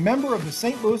as a member of the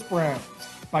St. Louis Browns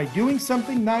by doing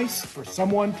something nice for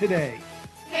someone today.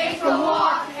 Take a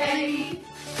walk, Eddie.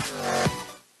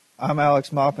 I'm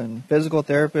Alex Maupin, physical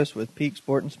therapist with Peak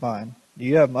Sport and Spine. Do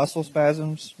you have muscle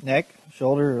spasms, neck,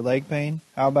 shoulder, or leg pain?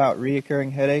 How about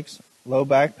reoccurring headaches, low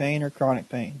back pain, or chronic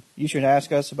pain? You should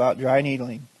ask us about dry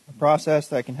needling, a process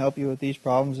that can help you with these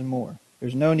problems and more.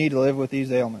 There's no need to live with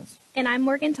these ailments. And I'm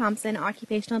Morgan Thompson,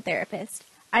 occupational therapist.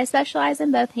 I specialize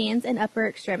in both hands and upper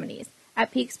extremities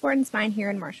at Peak Sport and Spine here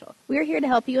in Marshall. We are here to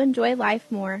help you enjoy life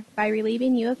more by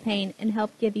relieving you of pain and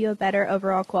help give you a better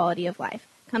overall quality of life.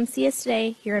 Come see us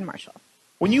today here in Marshall.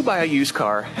 When you buy a used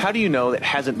car, how do you know that it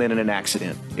hasn't been in an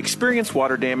accident, experienced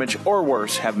water damage, or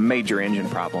worse, have major engine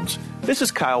problems? This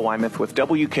is Kyle Wymuth with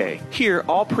WK. Here,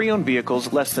 all pre-owned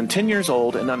vehicles less than 10 years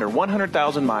old and under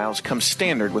 100,000 miles come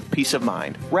standard with peace of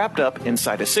mind, wrapped up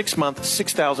inside a 6-month,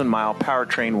 6,000-mile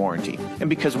powertrain warranty. And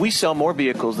because we sell more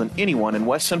vehicles than anyone in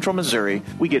West Central Missouri,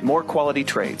 we get more quality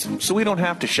trades, so we don't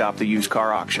have to shop the used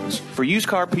car auctions. For used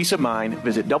car peace of mind,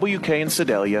 visit WK in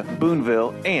Sedalia,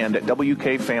 Boonville, and at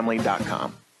WKFamily.com.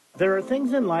 There are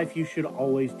things in life you should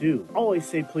always do. Always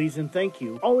say please and thank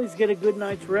you. Always get a good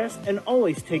night's rest, and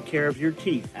always take care of your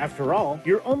teeth. After all,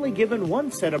 you're only given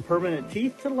one set of permanent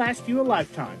teeth to last you a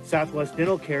lifetime. Southwest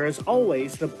Dental Care is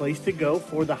always the place to go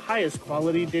for the highest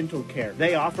quality dental care.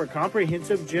 They offer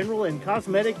comprehensive general and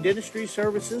cosmetic dentistry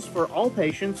services for all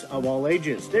patients of all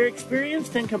ages. Their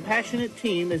experienced and compassionate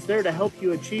team is there to help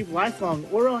you achieve lifelong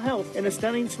oral health and a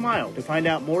stunning smile. To find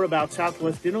out more about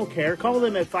Southwest Dental Care, call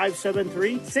them at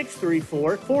 573-634-4909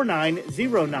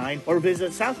 or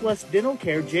visit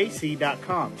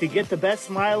southwestdentalcarejc.com. To get the best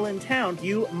smile in town,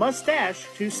 you must dash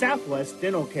to Southwest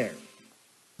Dental Care.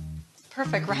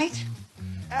 Perfect, right?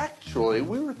 Actually,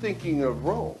 we were thinking of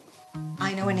Rome.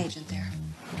 I know an agent there.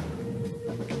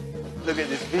 Look at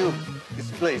this view.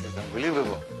 This place is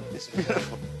unbelievable. It's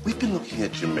beautiful. We've been looking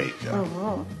at Jamaica.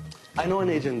 Oh. I know an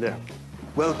agent there.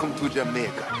 Welcome to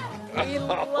Jamaica. We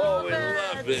love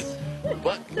it.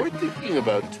 But we're thinking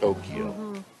about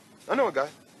Tokyo. I know a guy.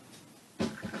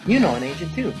 You know an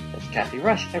agent too. That's Kathy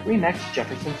Rush at RE/MAX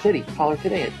Jefferson City. Call her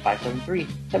today at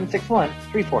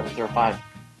 573-761-3405.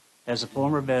 As a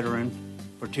former veteran,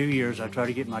 for 2 years I tried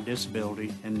to get my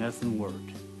disability and nothing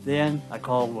worked. Then I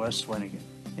called Wes Swanigan,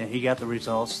 and he got the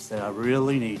results that I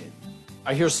really needed.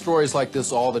 I hear stories like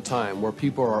this all the time where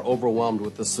people are overwhelmed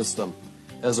with the system.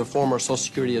 As a former Social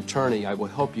Security attorney, I will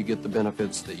help you get the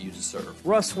benefits that you deserve.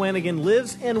 Russ Swanigan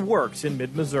lives and works in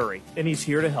mid-Missouri, and he's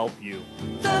here to help you.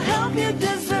 The help you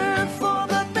deserve for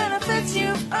the benefits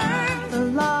you've earned. The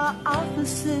law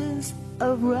offices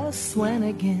of Russ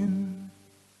Swanigan.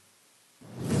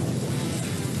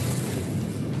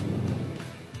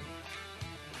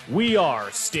 We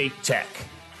are State Tech.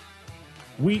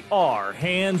 We are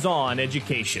hands-on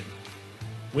education.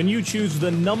 When you choose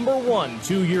the #1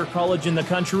 two-year college in the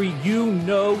country, you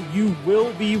know you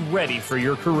will be ready for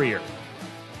your career.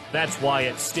 That's why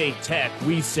at State Tech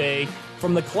we say,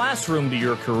 from the classroom to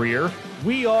your career,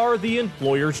 we are the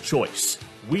employer's choice.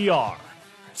 We are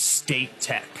State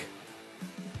Tech.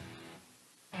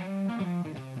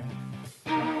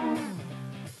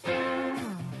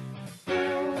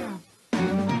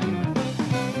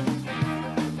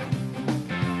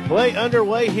 Play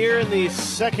underway here in the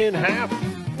second half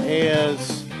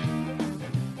as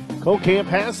Colcamp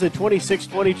has the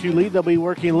 26-22 lead. They'll be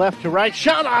working left to right.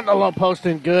 Shot on the low post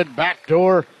and good. Back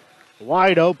door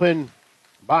wide open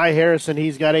by Harrison.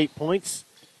 He's got 8 points.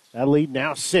 That lead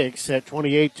now 6 at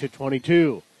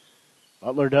 28-22.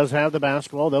 Butler does have the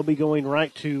basketball. They'll be going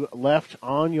right to left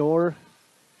on your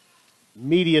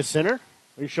media center.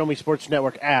 Your Show Me Sports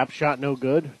Network app. Shot no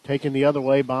good. Taken the other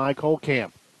way by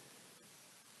Colcamp.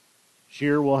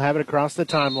 Shearer will have it across the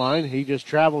timeline. He just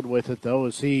traveled with it, though,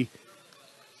 as he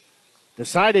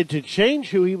decided to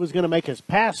change who he was going to make his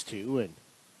pass to, and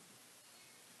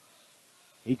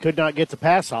he could not get the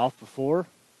pass off before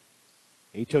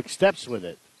he took steps with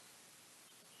it.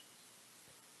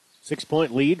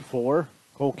 6-point lead for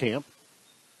Colcamp.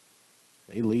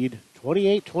 They lead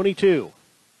 28-22.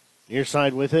 Near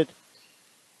side with it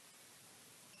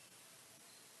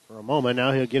for a moment.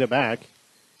 Now he'll get it back.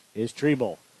 Is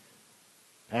Treble.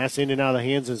 Pass in and out of the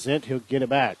hands of Zent. He'll get it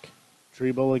back.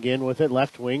 Treble again with it.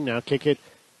 Left wing. Now kick it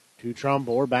to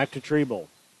Trombore. Back to Treble.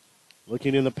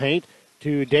 Looking in the paint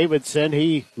to Davidson.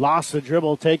 He lost the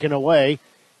dribble, taken away.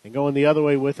 And going the other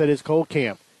way with it is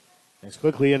Colcamp. As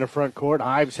quickly in the front court.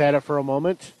 Ives had it for a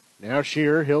moment. Now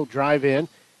Shearer. He'll drive in.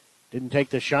 Didn't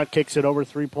take the shot. Kicks it over.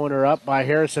 Three-pointer up by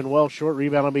Harrison. Well short.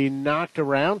 Rebound will be knocked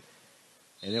around.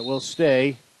 And it will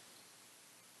stay.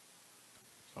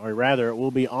 Or rather, it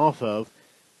will be off of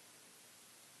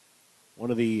one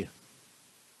of the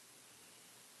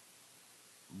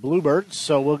Bluebirds,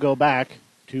 so we'll go back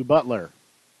to Butler.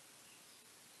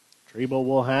 Treble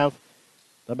will have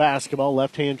the basketball,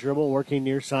 left-hand dribble, working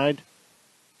near side.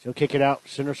 He'll kick it out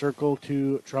center circle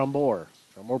to Trombore.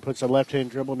 Trombore puts a left-hand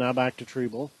dribble, now back to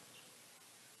Treble.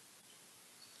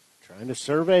 Trying to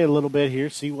survey a little bit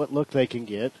here, see what look they can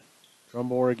get.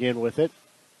 Trombore again with it.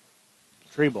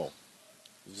 Treble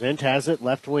Zent has it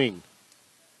left wing.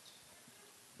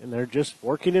 And they're just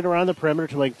working it around the perimeter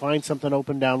till they can find something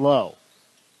open down low.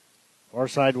 Far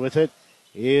side with it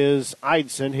is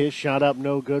Eidson. His shot up,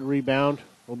 no good. Rebound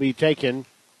will be taken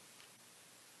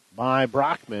by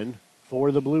Brockman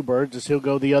for the Bluebirds as he'll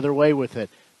go the other way with it.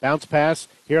 Bounce pass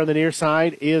here on the near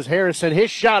side is Harrison.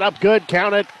 His shot up, good.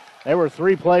 Count it. There were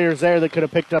 3 players there that could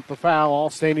have picked up the foul, all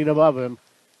standing above him.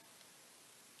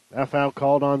 That foul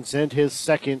called on Zent, his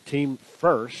second, team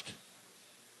first.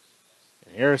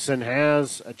 Harrison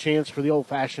has a chance for the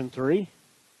old-fashioned 3.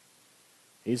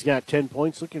 He's got 10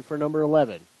 points, looking for number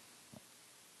 11.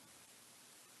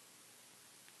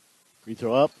 Free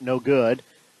throw up, no good.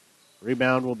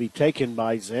 Rebound will be taken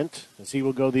by Zent as he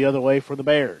will go the other way for the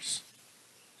Bears.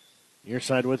 Near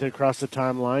side with it across the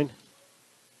timeline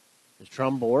is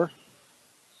Trumbore.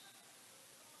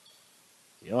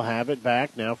 He'll have it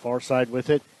back. Now far side with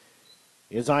it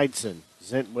is Eidson.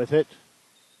 Zent with it.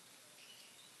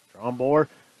 Trumbore.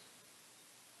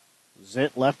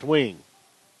 Zent left wing.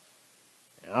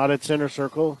 Out at center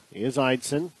circle is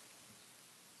Eidson.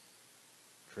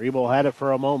 Treble had it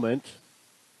for a moment.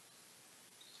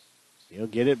 He'll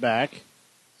get it back.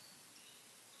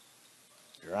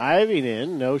 Driving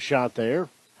in, no shot there.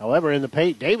 However, in the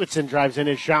paint, Davidson drives in.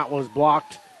 His shot was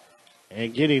blocked.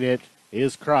 And getting it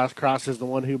is Cross. Cross is the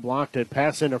one who blocked it.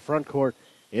 Pass into front court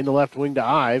in the left wing to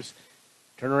Ives.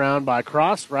 Turn around by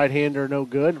Cross. Right-hander, no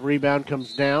good. Rebound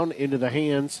comes down into the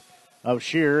hands of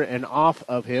Shearer and off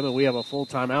of him. And we have a full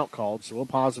timeout called. So we'll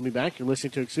pause and be back. You're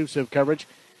listening to exclusive coverage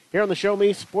here on the Show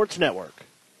Me Sports Network.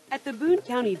 At the Boone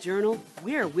County Journal,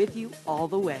 we're with you all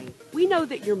the way. We know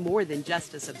that you're more than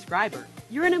just a subscriber.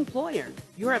 You're an employer.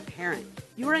 You're a parent.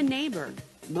 You're a neighbor.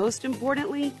 Most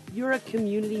importantly, you're a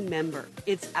community member.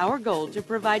 It's our goal to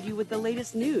provide you with the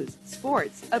latest news,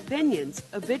 sports, opinions,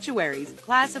 obituaries,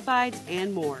 classifieds,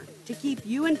 and more to keep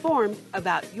you informed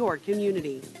about your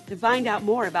community. To find out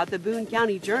more about the Boone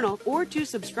County Journal or to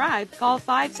subscribe, call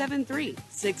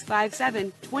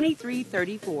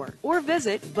 573-657-2334 or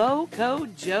visit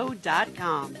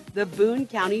bocojoe.com. The Boone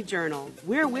County Journal.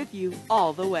 We're with you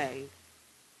all the way.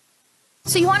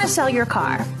 So you want to sell your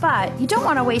car, but you don't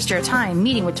want to waste your time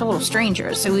meeting with total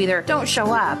strangers who either don't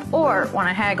show up or want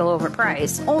to haggle over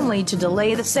price, only to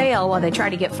delay the sale while they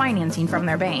try to get financing from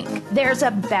their bank. There's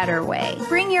a better way.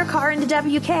 Bring your car into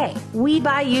WK. We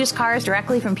buy used cars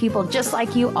directly from people just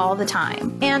like you all the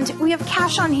time. And we have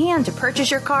cash on hand to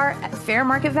purchase your car at fair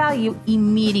market value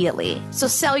immediately. So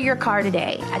sell your car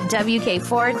today at WK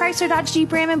Ford, Chrysler Dodge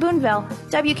Jeep Ram in Booneville,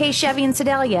 WK Chevy in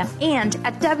Sedalia, and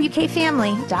at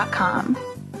WKFamily.com.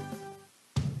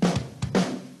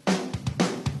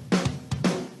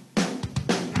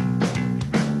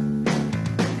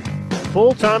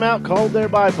 Full timeout called there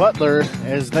by Butler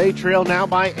as they trail now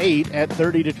by 8 at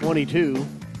 30-22.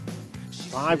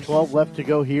 5:12 left to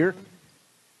go here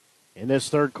in this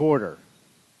third quarter.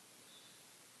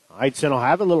 Eidson will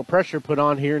have a little pressure put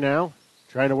on here now,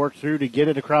 trying to work through to get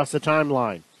it across the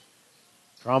timeline.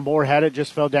 Trumbore had it,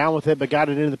 just fell down with it, but got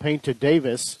it into the paint to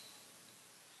Davidson.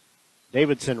 So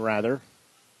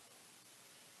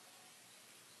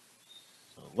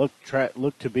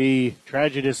looked to be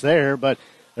tragedious there, but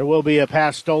there will be a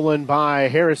pass stolen by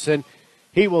Harrison.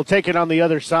 He will take it on the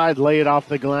other side, lay it off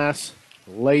the glass,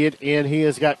 lay it in. He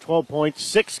has got 12 points,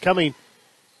 6 coming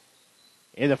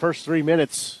in the first 3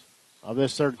 minutes of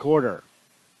this third quarter.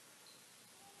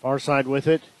 Far side with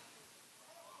it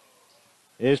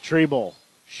is Treble.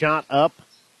 Shot up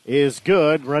is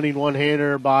good. Running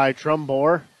one-hander by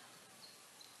Trumbore.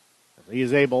 He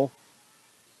is able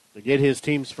to get his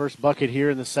team's first bucket here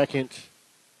in the second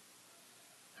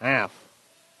half.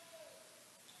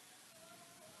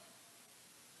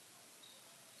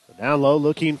 So down low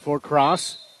looking for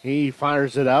Cross. He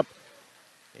fires it up,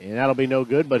 and that'll be no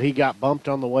good, but he got bumped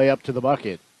on the way up to the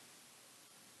bucket.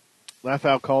 That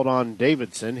foul called on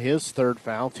Davidson, his third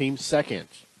foul, team second.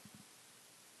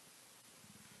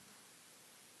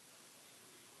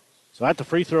 So at the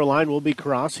free throw line will be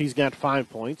Cross. He's got 5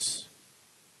 points.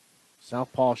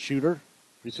 Southpaw shooter.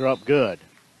 Free throw up good.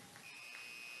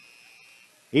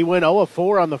 He went 0 of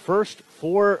 4 on the first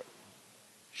 4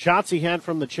 shots he had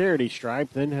from the charity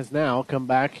stripe, then has now come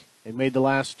back and made the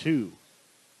last 2.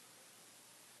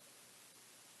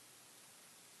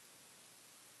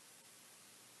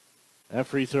 That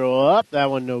free throw up, that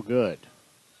one no good.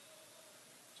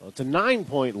 So it's a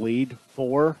 9-point lead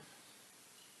for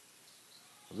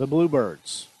the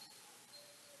Bluebirds.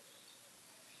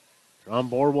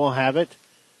 Trumbore will have it.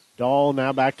 Dahl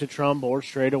now back to Trumbore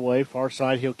straight away. Far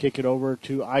side, he'll kick it over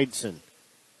to Eidson.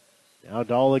 Now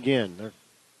Dahl again. They're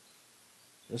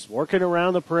just working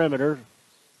around the perimeter.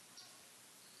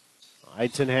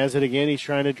 Eidson has it again. He's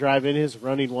trying to drive in his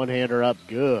running one-hander up.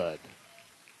 Good.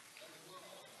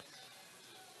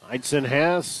 Eidson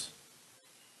has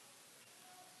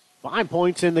 5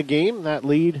 points in the game. That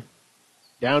lead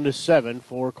down to 7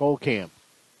 for Colcamp.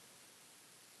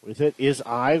 With it is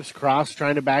Ives. Cross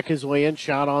trying to back his way in.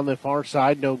 Shot on the far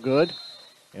side. No good.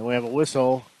 And we have a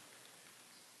whistle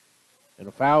and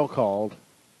a foul called.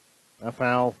 A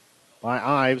foul by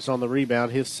Ives on the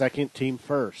rebound. His second, team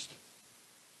first.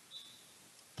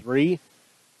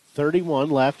 3:31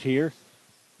 left here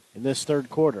in this third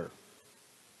quarter.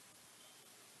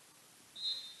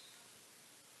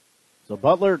 So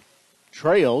Butler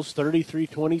trails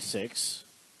 33-26.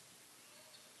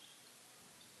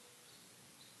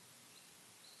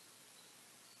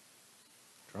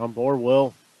 Trombore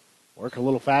will work a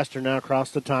little faster now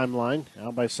across the timeline.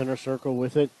 Out by center circle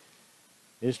with it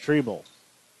is Treble.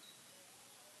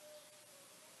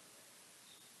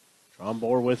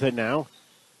 Trombore with it now.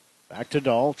 Back to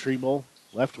Dahl. Treble,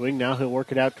 left wing. Now he'll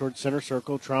work it out towards center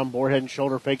circle. Trombore head and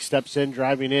shoulder fake, steps in,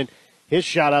 driving in. His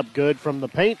shot up good from the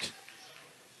paint.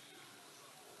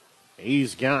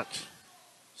 He's got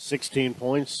 16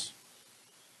 points.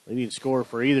 Leading scorer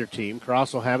for either team.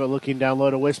 Cross will have it, looking down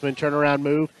low to Wisman. Turnaround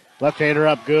move. Left-hander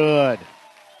up good.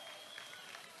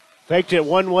 Faked it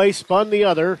one way, spun the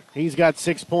other. He's got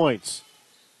 6 points.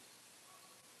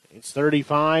 It's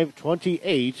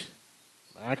 35-28.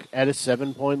 Back at a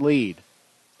 7-point lead.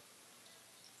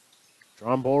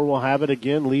 Trombore will have it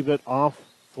again. Leave it off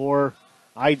for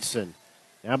Eidson.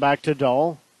 Now back to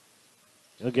Dahl.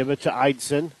 He'll give it to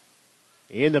Eidson.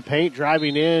 In the paint,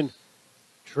 driving in.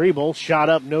 Treble shot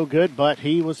up no good, but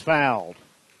he was fouled.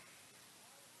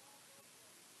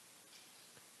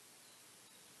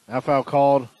 Now foul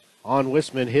called on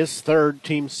Wisman, his third,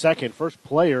 team second. First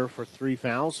player for 3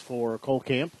 fouls for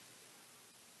Colcamp.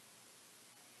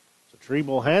 So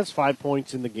Treble has 5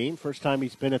 points in the game. First time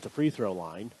he's been at the free throw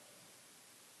line.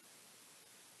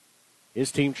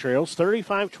 His team trails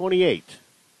 35-28.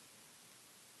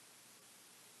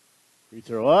 Free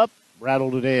throw up,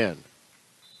 rattled it in.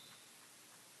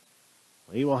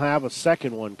 He will have a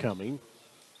second one coming.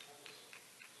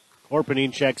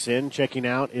 Orpening checks in. Checking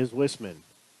out is Wisman.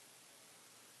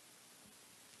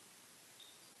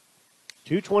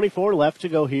 2:24 left to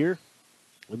go here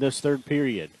in this third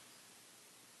period.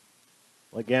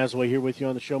 Like Gasway here with you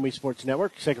on the Show Me Sports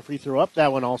Network. Second free throw up.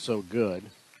 That one also good.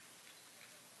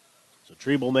 So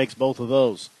Treble makes both of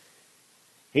those.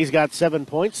 He's got 7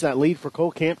 points. That lead for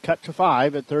Colcamp cut to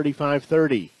 5 at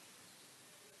 35-30.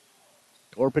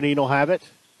 Orpening will have it.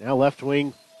 Now left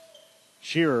wing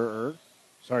Shearer.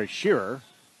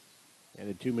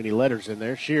 Added too many letters in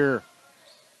there. Shearer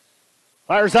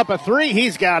fires up a 3.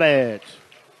 He's got it.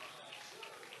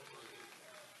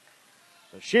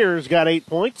 So Shearer's got 8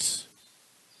 points.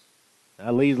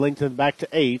 That lead lengthened back to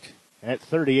 8 at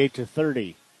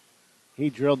 38-30. He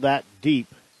drilled that deep.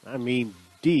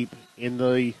 Deep in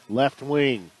the left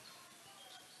wing.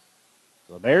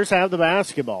 The Bears have the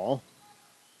basketball.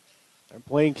 They're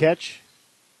playing catch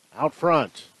out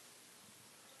front.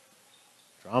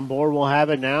 Trombore will have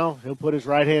it now. He'll put his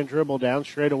right-hand dribble down.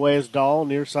 Straight away is Dahl.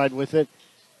 Near side with it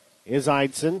is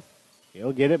Eidson.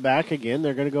 He'll get it back again.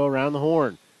 They're going to go around the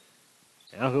horn.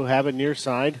 Now who'll have it near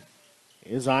side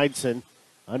is Eidson.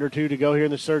 Under 2 to go here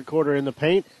in the third quarter in the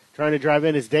paint. Trying to drive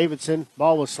in is Davidson.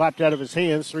 Ball was slapped out of his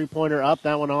hands. Three-pointer up.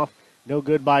 That one off. No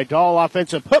good by Dahl.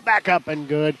 Offensive put back up and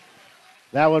good.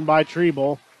 That one by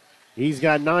Treble. He's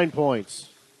got 9 points.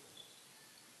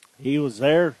 He was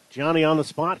there. Johnny on the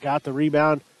spot. Got the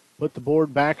rebound. Put the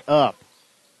board back up.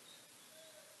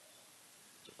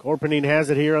 So Corpening has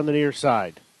it here on the near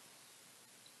side.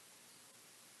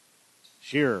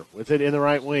 Shearer with it in the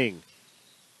right wing.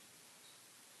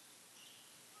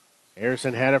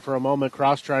 Harrison had it for a moment.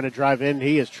 Cross trying to drive in.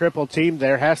 He is triple teamed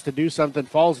there. Has to do something.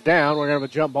 Falls down. We're going to have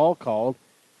a jump ball called.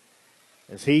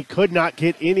 As he could not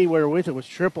get anywhere with it. Was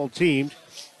triple teamed.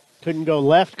 Couldn't go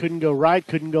left. Couldn't go right.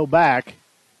 Couldn't go back.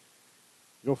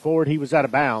 Go forward. He was out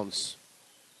of bounds.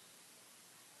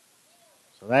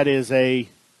 So that is a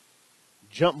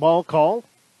jump ball call.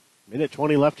 Minute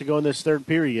 20 left to go in this third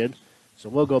period. So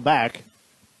we'll go back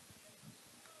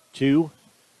to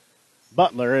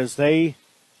Butler as they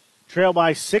trail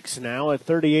by 6 now at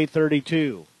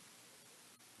 38-32.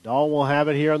 Dahl will have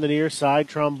it here on the near side.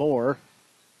 Trombore.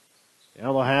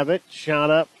 Now they'll have it.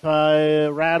 Shot up,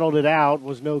 rattled it out.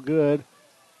 Was no good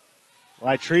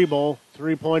by Treble.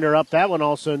 Three-pointer up. That one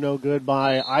also no good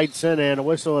by Eidson. And a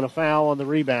whistle and a foul on the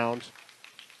rebound.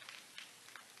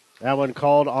 That one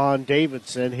called on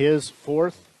Davidson. His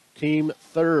fourth, team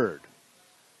third.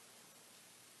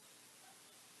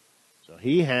 So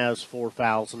He has 4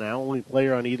 fouls now, only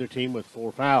player on either team with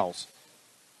 4 fouls.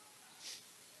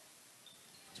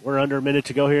 So we're under a minute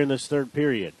to go here in this third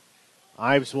period.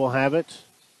 Ives will have it.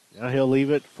 Now he'll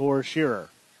leave it for Shearer.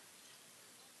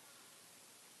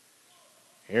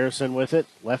 Harrison with it.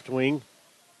 Left wing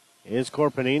is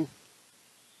Korpening.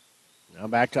 Now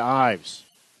back to Ives.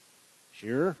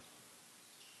 Shearer.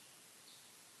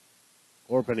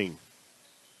 Korpening.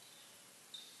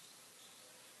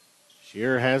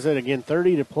 Shearer has it. Again,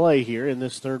 30 to play here in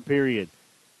this third period.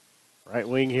 Right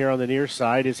wing here on the near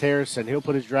side is Harrison. He'll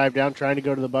put his drive down, trying to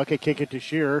go to the bucket, kick it to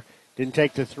Shearer. Didn't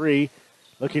take the three.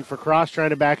 Looking for Cross, trying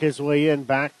to back his way in.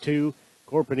 Back to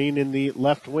Korpening in the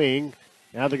left wing.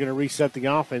 Now they're going to reset the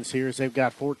offense here as they've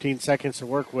got 14 seconds to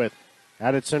work with.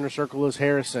 Out at center circle is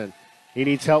Harrison. He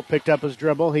needs help, picked up his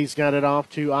dribble. He's got it off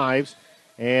to Ives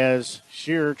as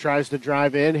Shearer tries to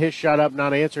drive in. His shot up,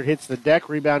 not answered, hits the deck.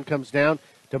 Rebound comes down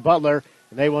to Butler,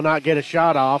 and they will not get a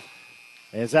shot off,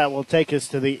 as that will take us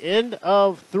to the end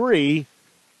of 3.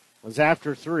 Was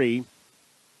after 3.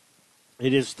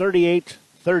 It is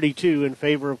 38-32 in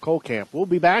favor of Colcamp. We'll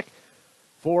be back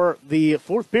for the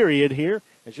fourth period here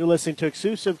as you're listening to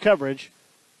exclusive coverage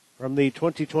from the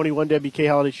 2021 WK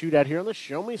Holiday Shootout here on the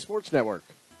Show Me Sports Network.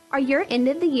 Are your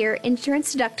end-of-the-year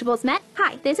insurance deductibles met?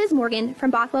 Hi, this is Morgan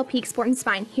from Bothwell Peak Sport and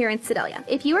Spine here in Sedalia.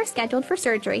 If you are scheduled for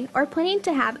surgery or planning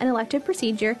to have an elective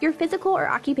procedure, your physical or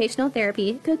occupational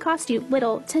therapy could cost you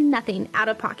little to nothing out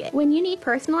of pocket. When you need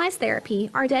personalized therapy,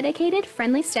 our dedicated,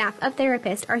 friendly staff of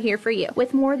therapists are here for you.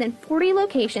 With more than 40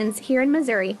 locations here in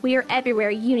Missouri, we are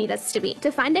everywhere you need us to be.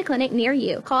 To find a clinic near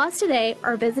you, call us today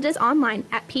or visit us online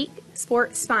at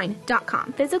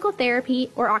peaksportspine.com. Physical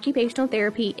therapy or occupational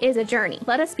therapy is a journey.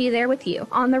 Let us be there with you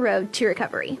on the road to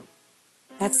recovery.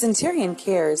 At Centurion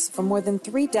Cares, for more than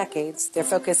 3 decades, their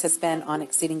focus has been on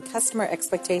exceeding customer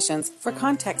expectations for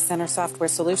contact center software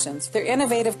solutions. Their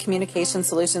innovative communication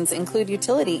solutions include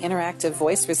utility interactive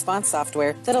voice response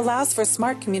software that allows for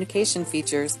smart communication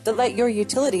features that let your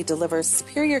utility deliver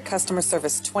superior customer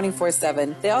service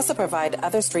 24/7. They also provide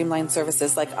other streamlined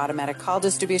services like automatic call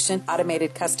distribution,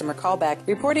 automated customer callback,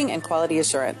 reporting, and quality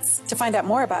assurance. To find out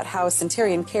more about how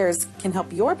Centurion Cares can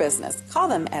help your business, call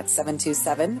them at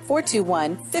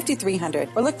 727-421-5300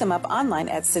 or look them up online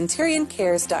at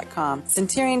centurioncares.com.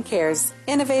 Centurion Cares,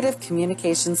 innovative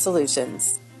communication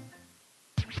solutions.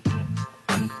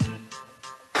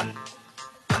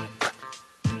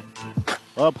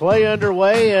 Well, play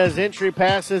underway as entry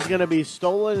pass is going to be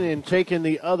stolen and taken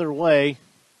the other way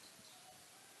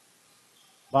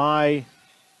by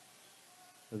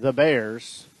the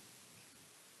Bears.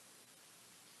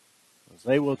 As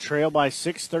they will trail by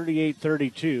 6,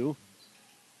 38-32.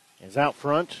 As out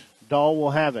front, Dahl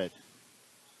will have it.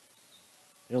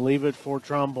 He'll leave it for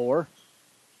Trombore.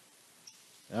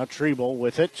 Now Treble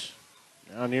with it.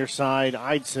 Now near side,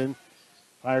 Eidson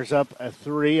fires up a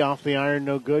 3 off the iron,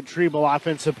 no good. Treble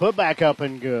offensive putback up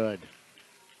and good.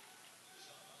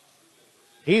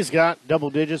 He's got double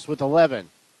digits with 11.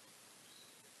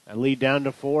 A lead down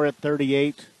to 4 at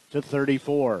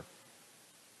 38-34.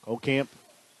 Colcamp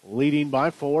leading by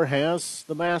 4 has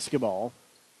the basketball.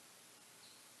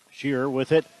 Shearer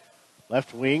with it.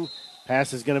 Left wing.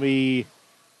 Pass is going to be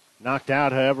knocked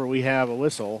out. However, we have a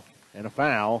whistle and a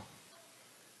foul.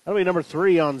 That'll be number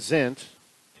 3 on Zent.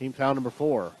 Team foul number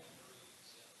 4.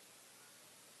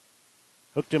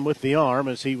 Hooked him with the arm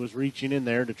as he was reaching in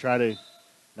there to try to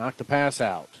knock the pass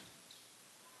out.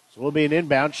 So we'll be an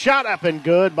inbound. Shot up and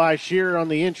good by Shearer on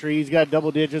the entry. He's got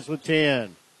double digits with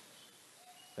 10.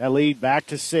 That lead back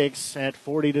to 6 at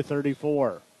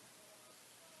 40-34.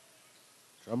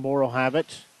 Trombore will have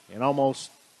it and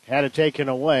almost had it taken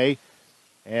away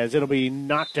as it'll be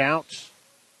knocked out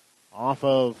off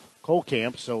of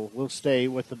Colcamp, so we'll stay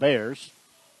with the Bears.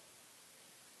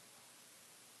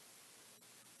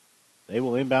 They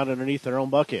will inbound underneath their own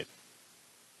bucket.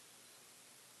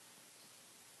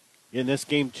 In this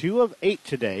game, 2 of 8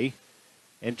 today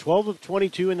and 12 of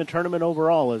 22 in the tournament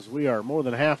overall as we are more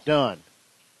than half done.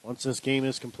 Once this game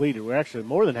is completed, we're actually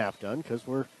more than half done because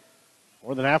we're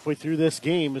more than halfway through this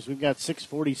game as we've got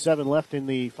 6:47 left in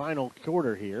the final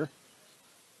quarter here.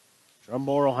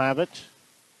 Trombore will have it.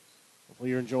 Hopefully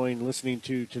you're enjoying listening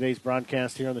to today's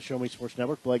broadcast here on the Show Me Sports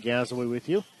Network. Blake Gazaway with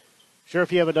you. Sure,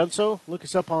 if you haven't done so, look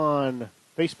us up on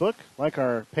Facebook. Like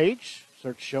our page.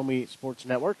 Search Show Me Sports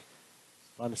Network.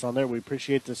 Find us on there. We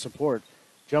appreciate the support.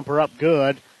 Jumper up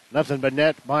good. Nothing but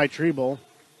net by Treble.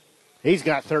 He's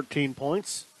got 13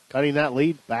 points. Cutting that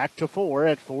lead back to 4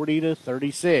 at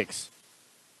 40-36.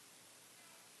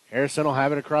 Harrison will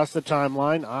have it across the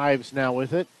timeline. Ives now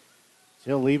with it.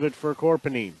 He'll leave it for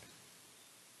Korpening.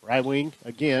 Right wing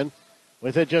again.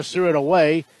 with it, just threw it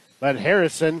away. But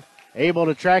Harrison able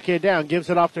to track it down, gives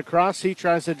it off to Cross. He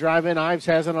tries to drive in. Ives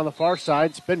has it on the far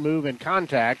side. Spin move and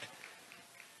contact.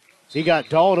 So he got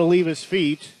Dahl to leave his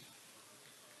feet.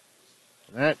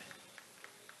 That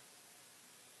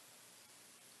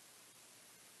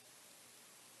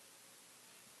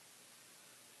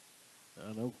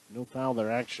no foul there,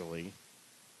 actually.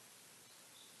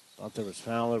 Thought there was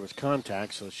foul. There was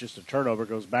contact, so it's just a turnover.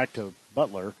 Goes back to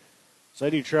Butler. So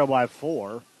they do trail by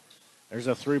 4. There's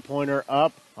a three-pointer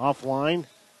up, offline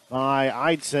by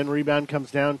Eidson. Rebound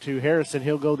comes down to Harrison.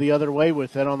 He'll go the other way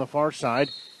with it on the far side.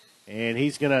 And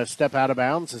he's going to step out of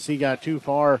bounds as he got too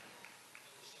far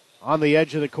on the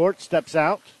edge of the court. Steps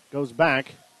out, goes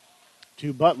back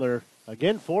to Butler.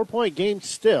 Again, 4-point game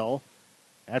still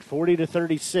at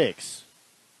 40-36.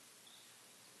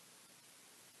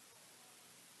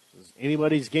 This is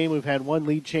anybody's game. We've had one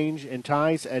lead change and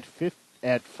ties at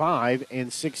 5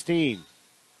 and 16.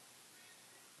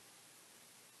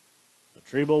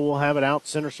 Treble will have it out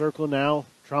center circle now.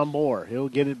 Trombore, he'll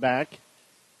get it back.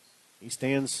 He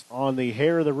stands on the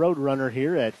hair of the Roadrunner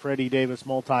here at Freddie Davis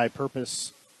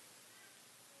Multi-Purpose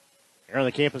here on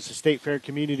the campus of State Fair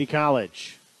Community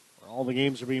College, where all the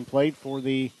games are being played for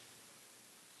the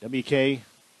WK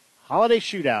Holiday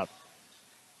Shootout.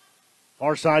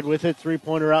 Far side with it,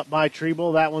 three-pointer up by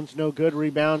Treble. That one's no good.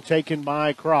 Rebound taken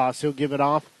by Cross. He'll give it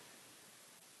off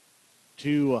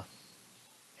to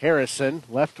Harrison,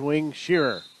 left wing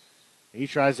Shearer. He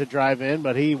tries to drive in,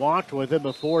 but he walked with it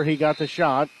before he got the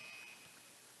shot.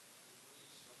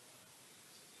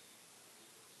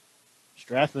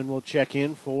 Strathman will check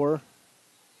in for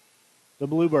the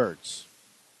Bluebirds.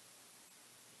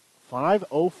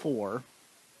 5:04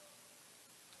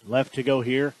 left to go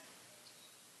here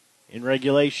in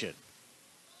regulation.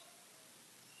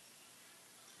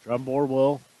 Trombore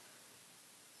will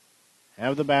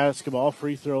have the basketball,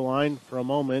 free throw line for a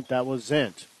moment. That was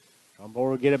Zent. Trombore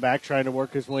will get it back, trying to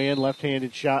work his way in.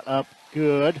 Left-handed shot up,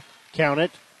 good. Count it.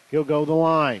 He'll go the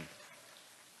line.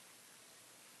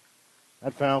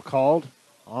 That foul called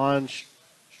on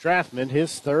Strathman,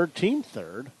 his third, team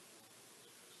third.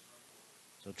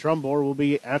 So Trombore will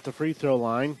be at the free throw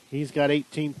line. He's got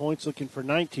 18 points, looking for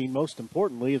 19. Most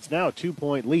importantly, it's now a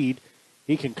 2-point lead.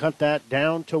 He can cut that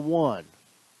down to 1.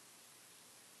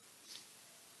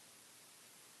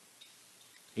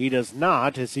 He does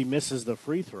not, as he misses the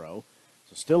free throw.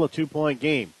 So still a 2-point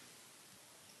game.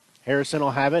 Harrison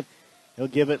will have it. He'll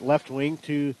give it left wing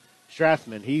to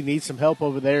Strathman. He needs some help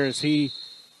over there as he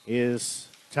is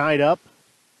tied up.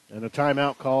 And a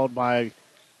timeout called by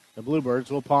the Bluebirds.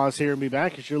 We'll pause here and be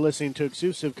back as you're listening to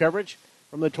exclusive coverage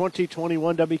from the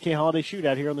 2021 WK Holiday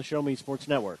Shootout here on the Show Me Sports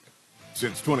Network.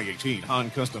 Since 2018, Han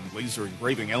Custom Laser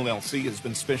Engraving LLC has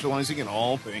been specializing in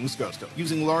all things custom,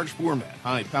 using large format,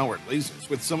 high-powered lasers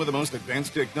with some of the most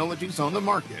advanced technologies on the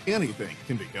market. Anything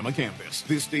can become a canvas.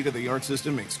 This state-of-the-art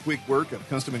system makes quick work of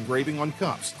custom engraving on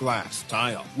cups, glass,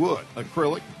 tile, wood,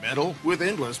 acrylic, metal, with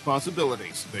endless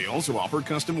possibilities. They also offer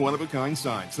custom one-of-a-kind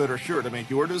signs that are sure to make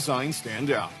your design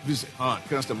stand out. Visit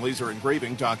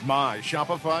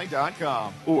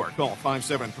HanCustomLaserEngraving.myShopify.com or call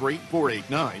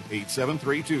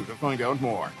 573-489-8732 to find out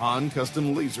more. Han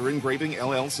Custom Laser Engraving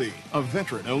LLC, a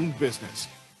veteran-owned business.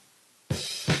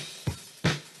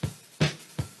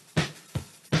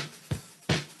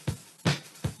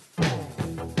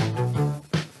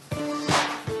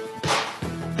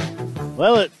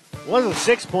 Well, it was a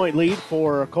 6-point lead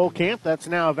for Cole Camp. That's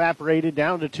now evaporated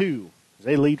down to 2.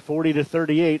 They lead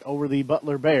 40-38 over the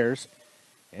Butler Bears.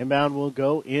 Inbound will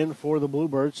go in for the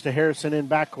Bluebirds to Harrison in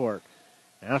backcourt.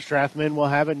 Now Strathman will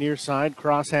have it near side.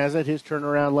 Cross has it. His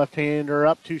turnaround left-hander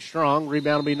up too strong.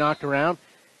 Rebound will be knocked around.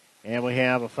 And we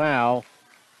have a foul.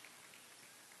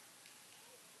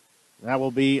 That will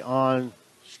be on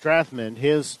Strathman,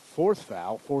 his fourth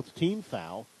foul, fourth team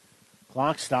foul.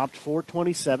 Clock stopped,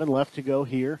 4:27 left to go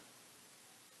here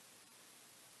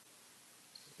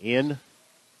in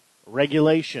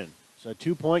regulation. It's a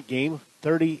 2-point game,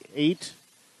 38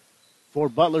 for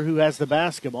Butler, who has the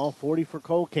basketball, 40 for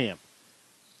Cole Camp.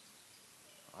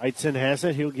 Eidson has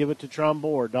it. He'll give it to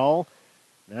Trombore. Dahl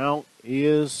now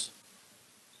is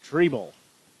Treble.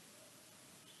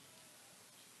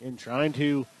 And trying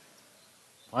to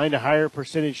find a higher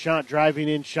percentage shot, driving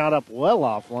in, shot up well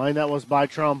offline. That was by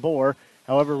Trombore.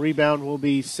 However, rebound will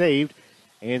be saved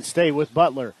and stay with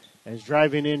Butler. As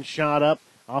driving in, shot up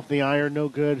off the iron, no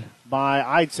good by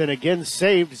Eidson. Again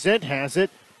saved. Zent has it.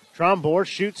 Trombore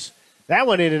shoots that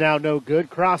one in and out, no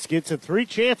good. Cross gets it. 3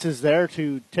 chances there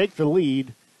to take the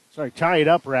lead. Tie it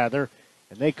up rather,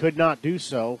 and they could not do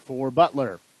so for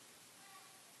Butler.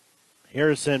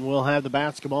 Harrison will have the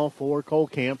basketball for Cole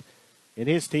Camp. and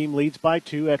his team leads by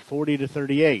 2 at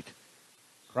 40-38.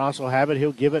 Cross will have it.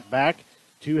 He'll give it back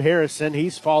to Harrison.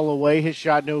 He's fall away. His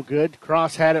shot no good.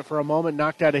 Cross had it for a moment,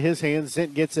 knocked out of his hands.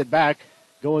 Zint gets it back.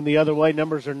 Going the other way.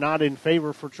 Numbers are not in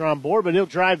favor for Trombore, but he'll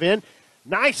drive in.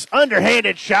 Nice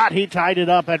underhanded shot. He tied it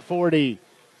up at 40.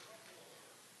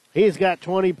 He's got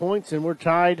 20 points, and we're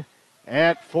tied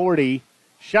at 40.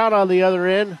 Shot on the other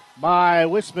end by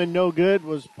Wisman, no good,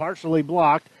 was partially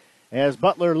blocked. As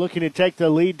Butler looking to take the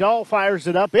lead. Dahl fires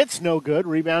it up. It's no good.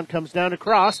 Rebound comes down to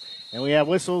Cross, and we have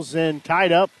whistles and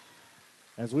tied up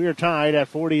as we are tied at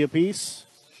 40 apiece.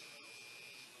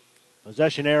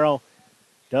 Possession arrow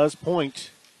does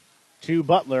point to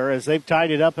Butler as they've tied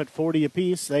it up at 40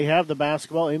 apiece. They have the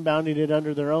basketball, inbounding it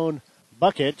under their own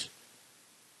bucket.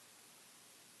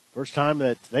 First time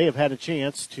that they have had a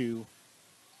chance to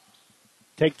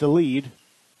take the lead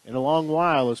in a long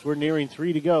while as we're nearing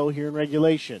 3 to go here in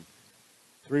regulation.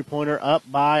 Three-pointer up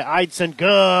by Eidson.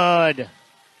 Good.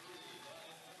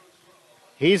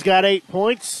 He's got 8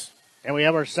 points, and we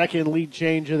have our second lead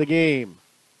change of the game.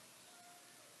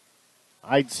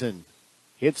 Eidson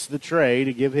hits the tray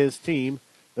to give his team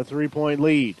the 3-point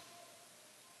lead.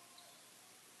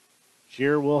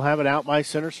 Shearer will have it out by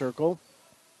center circle.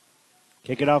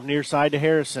 Kick it off near side to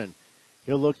Harrison.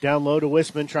 He'll look down low to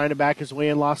Wisman, trying to back his way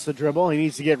and lost the dribble. He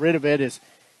needs to get rid of it as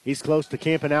he's close to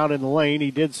camping out in the lane. He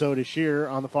did so to Shearer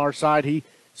on the far side. He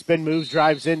spin moves,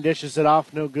 drives in, dishes it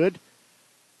off, no good.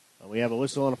 We have a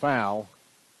whistle and a foul.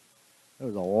 There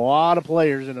was a lot of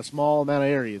players in a small amount of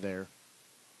area there.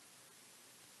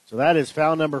 So that is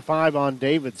foul number 5 on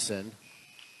Davidson.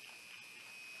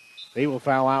 They will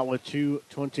foul out with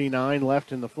 2:29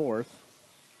 left in the fourth.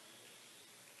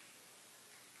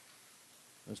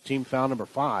 That's team foul number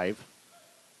 5.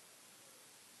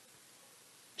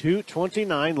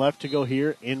 2:29 left to go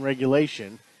here in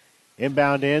regulation.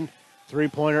 Inbound in.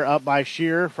 Three-pointer up by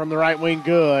Shearer from the right wing.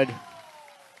 Good.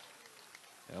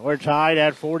 And we're tied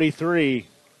at 43.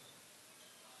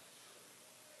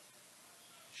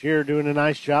 Shearer doing a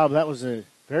nice job. That was a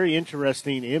very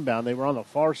interesting inbound. They were on the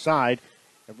far side.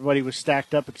 Everybody was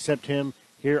stacked up except him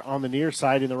here on the near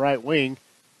side in the right wing.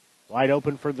 Wide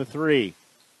open for the 3.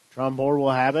 Trombore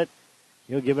will have it.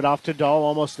 He'll give it off to Dahl,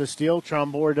 almost a steal.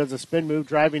 Trombore does a spin move,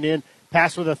 driving in.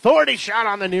 Pass with authority. Shot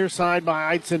on the near side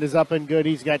by Eidson is up and good.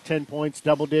 He's got 10 points,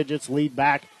 double digits. Lead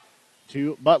back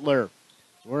to Butler.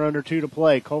 We're under 2 to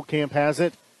play. Kohlkamp has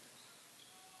it.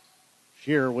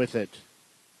 Shearer with it.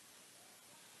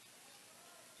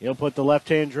 He'll put the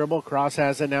left-hand dribble. Cross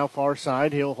has it now far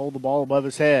side. He'll hold the ball above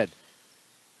his head.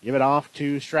 Give it off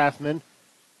to Strathman.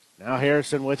 Now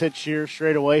Harrison with it. Shearer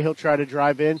straight away. He'll try to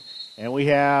drive in. And we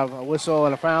have a whistle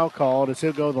and a foul called as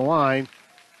he'll go to the line.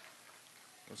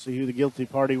 We'll see who the guilty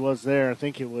party was there. I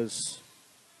think it was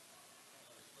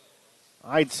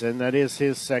Eidson. That is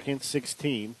his second,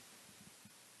 16.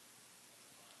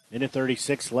 Minute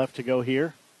 36 left to go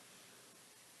here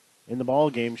in the ball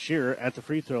game. Shearer at the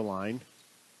free throw line.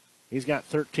 He's got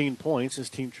 13 points. His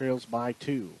team trails by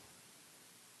 2.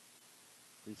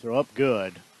 Free throw up,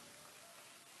 good.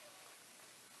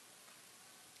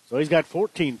 So he's got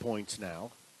 14 points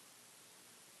now.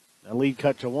 Now lead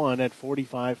cut to 1 at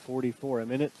 45-44. A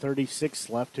minute 36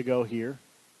 left to go here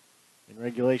in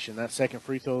regulation. That second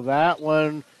free throw, that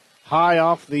one high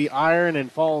off the iron and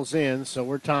falls in, so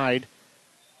we're tied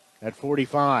at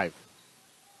 45.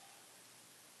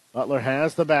 Butler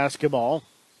has the basketball.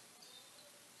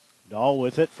 Dahl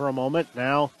with it for a moment.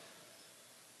 Now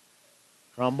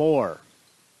Trombore.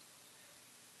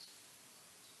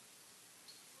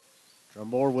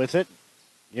 Trombore with it.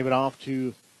 Give it off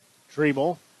to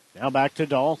Treble. Now back to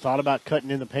Dahl. Thought about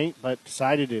cutting in the paint, but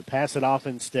decided to pass it off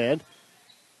instead.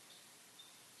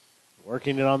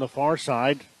 Working it on the far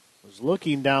side. Was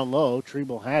looking down low.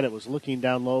 Treble had it. Was looking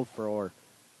down low for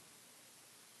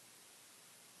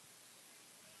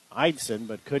Eidson,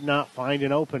 but could not find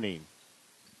an opening.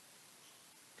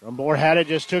 Trombore had it,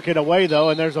 just took it away, though,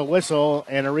 and there's a whistle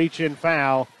and a reach-in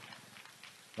foul.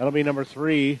 That'll be number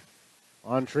 3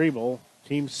 on Treble,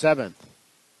 team 7th.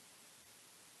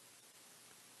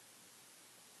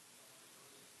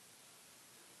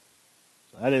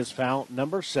 So that is foul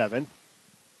number 7.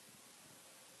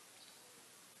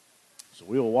 So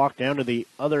we will walk down to the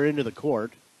other end of the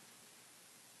court.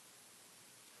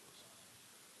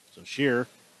 So Shearer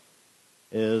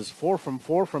is 4 from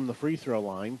 4 from the free throw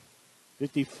line.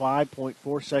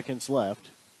 55.4 seconds left.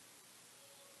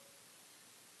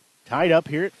 Tied up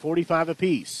here at 45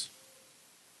 apiece.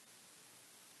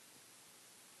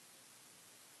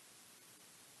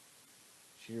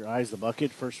 Shearer eyes the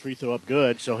bucket. First free throw up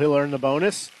good, so he'll earn the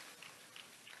bonus.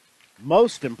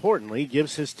 most importantly,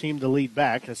 gives his team the lead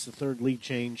back. That's the third lead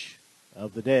change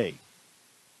of the day.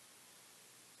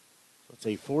 So it's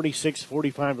a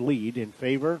 46-45 lead in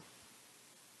favor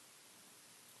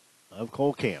of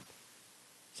Colcamp.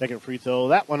 Second free throw,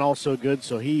 that one also good,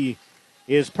 so he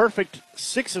is perfect,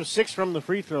 6 of 6 from the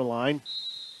free throw line.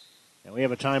 And we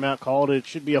have a timeout called. It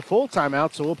should be a full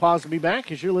timeout, so we'll pause and be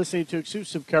back as you're listening to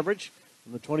exclusive coverage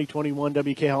from the 2021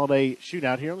 WK Holiday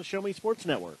Shootout here on the Show Me Sports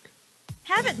Network.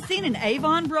 Haven't seen an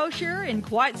Avon brochure in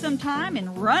quite some time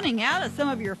and running out of some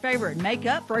of your favorite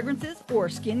makeup, fragrances, or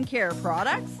skincare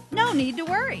products? No need to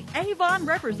worry. Avon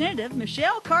representative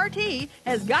Michelle Carty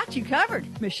has got you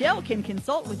covered. Michelle can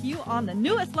consult with you on the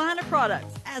newest line of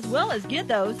products, as well as get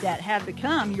those that have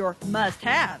become your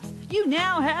must-haves. You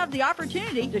now have the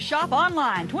opportunity to shop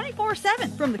online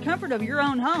 24/7 from the comfort of your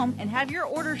own home and have your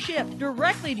order shipped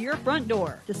directly to your front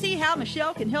door. To see how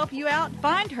Michelle can help you out,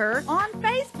 find her on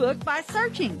Facebook by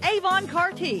searching Avon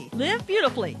Carty. Live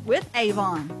beautifully with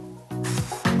Avon.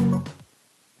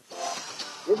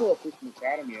 Riverwalk Christian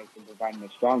Academy has been providing a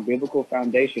strong biblical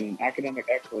foundation and academic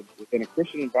excellence within a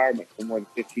Christian environment for more than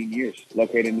 15 years.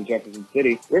 Located in Jefferson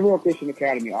City, Riverwalk Christian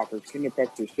Academy offers kinder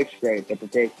prep through 6th grade that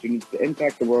prepares students to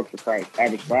impact the world for Christ.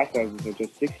 Average class sizes are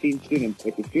just 16 students,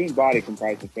 with the student body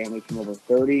comprised of families from over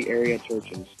 30 area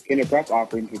churches. Kinder prep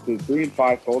offerings include 3 and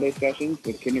 5 full-day sessions,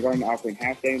 with kindergarten offering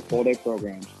half-day and full-day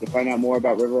programs. To find out more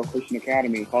about Riverwalk Christian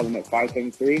Academy, call them at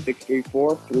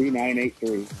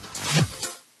 573-634-3983.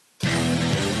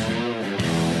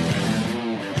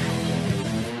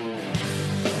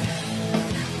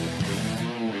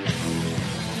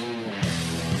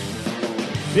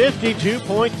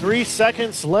 .3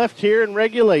 seconds left here in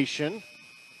regulation.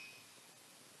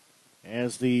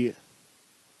 As the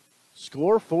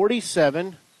score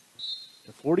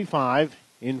 47-45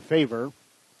 in favor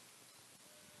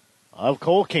of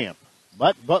Colcamp.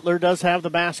 But Butler does have the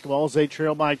basketball as they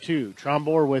trail by 2.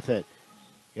 Trombore with it.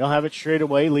 He'll have it straight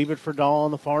away, leave it for Dahl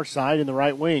on the far side in the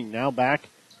right wing. Now back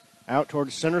out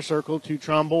towards center circle to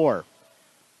Trombore.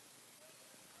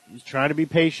 He's trying to be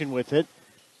patient with it.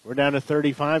 We're down to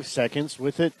 35 seconds.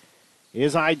 With it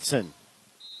is Eidson.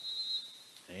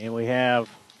 And we have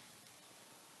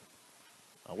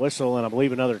a whistle and I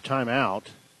believe another timeout.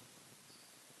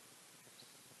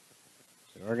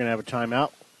 So we're going to have a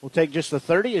timeout. We'll take just the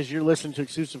 30 as you're listening to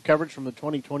exclusive coverage from the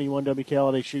 2021 WK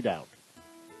Holiday Shootout.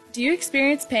 Do you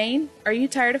experience pain? Are you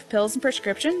tired of pills and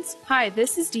prescriptions? Hi,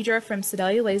 this is Deidre from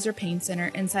Sedalia Laser Pain Center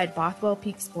inside Bothwell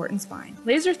Peak Sport and Spine.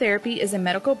 Laser therapy is a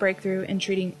medical breakthrough in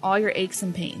treating all your aches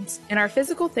and pains, and our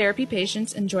physical therapy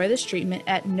patients enjoy this treatment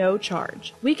at no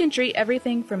charge. We can treat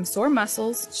everything from sore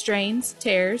muscles, strains,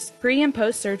 tears, pre- and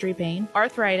post-surgery pain,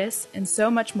 arthritis, and so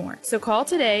much more. So call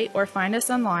today or find us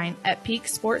online at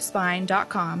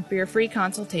peaksportspine.com for your free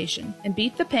consultation and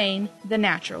beat the pain the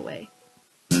natural way.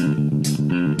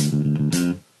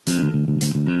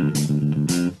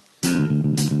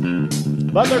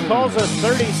 Butler calls a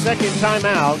 30-second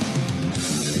timeout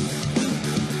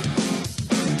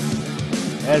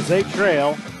as they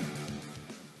trail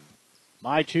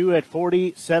by 2 at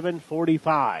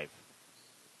 47-45.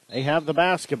 They have the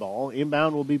basketball.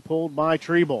 Inbound will be pulled by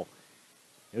Treble.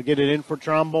 He'll get it in for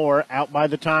Trombore out by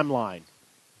the timeline.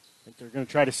 I think they're going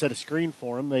to try to set a screen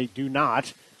for him. They do not.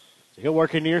 So he'll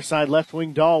work in near side left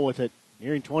wing Dahl with it.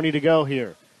 Nearing 20 to go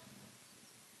here.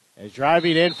 As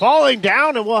driving in, falling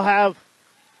down, and we'll have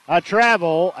a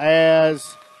travel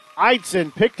as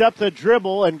Eidson picked up the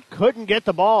dribble and couldn't get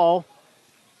the ball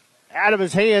out of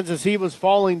his hands as he was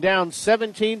falling down.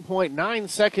 17.9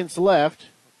 seconds left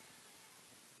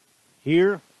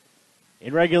here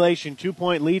in regulation.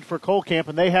 2-point lead for Colcamp,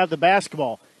 and they have the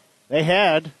basketball. They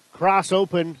had Cross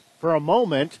open for a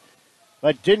moment,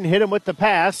 but didn't hit him with the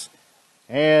pass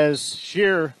as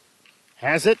Shear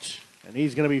has it, and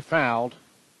he's going to be fouled.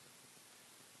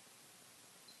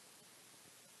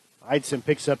 Eidson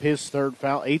picks up his third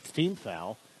foul, 8th team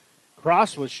foul.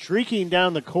 Cross was streaking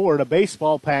down the court. A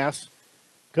baseball pass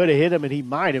could have hit him, and he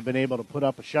might have been able to put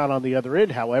up a shot on the other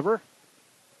end. However,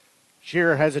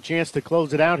 Shearer has a chance to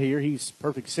close it out here. He's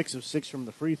perfect 6 of 6 from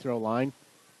the free throw line.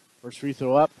 First free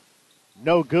throw up,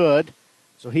 no good.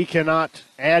 So he cannot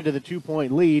add to the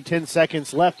 2-point lead. 10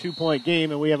 seconds left, 2-point game,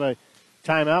 and we have a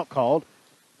timeout called.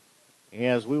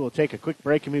 As we will take a quick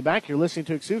break and be back. You're listening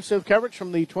to exclusive coverage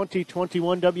from the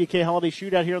 2021 WK Holiday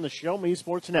Shootout here on the Show Me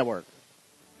Sports Network.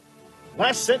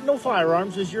 Last Sentinel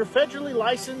Firearms is your federally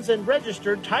licensed and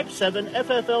registered Type 7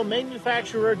 FFL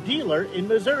manufacturer dealer in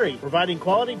Missouri, providing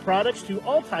quality products to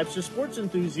all types of sports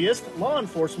enthusiasts, law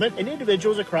enforcement, and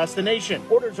individuals across the nation.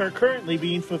 Orders are currently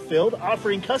being fulfilled,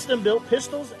 offering custom-built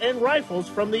pistols and rifles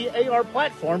from the AR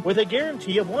platform with a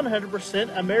guarantee of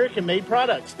 100% American-made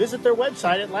products. Visit their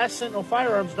website at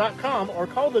lastsentinelfirearms.com or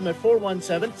call them at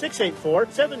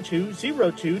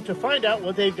 417-684-7202 to find out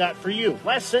what they've got for you.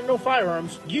 Last Sentinel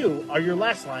Firearms, you are your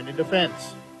last line of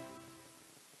defense.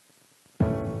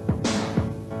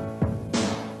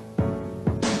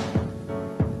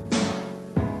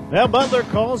 Now Butler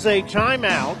calls a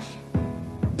timeout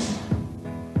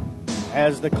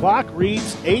as the clock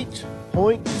reads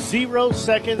 8.0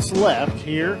 seconds left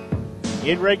here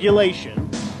in regulation.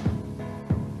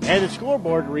 And the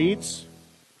scoreboard reads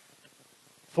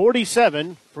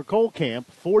 47 for Colcamp,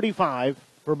 45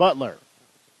 for Butler.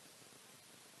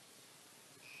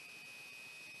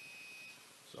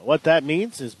 What that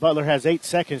means is Butler has 8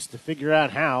 seconds to figure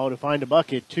out how to find a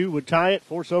bucket. 2 would tie it,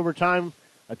 force overtime.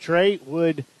 A tray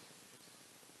would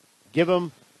give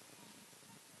them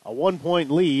a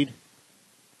 1-point lead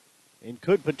and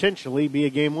could potentially be a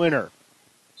game winner.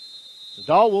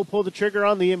 Dahl will pull the trigger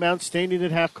on the inbound, standing at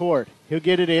half court. He'll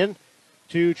get it in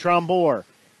to Trombore.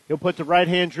 He'll put the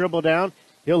right-hand dribble down.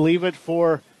 He'll leave it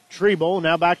for Treble.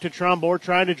 Now back to Trombore,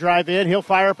 trying to drive in. He'll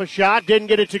fire up a shot. Didn't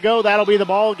get it to go. That'll be the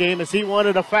ball game as he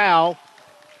wanted a foul.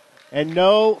 And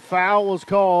no foul was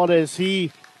called as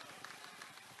he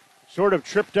sort of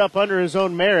tripped up under his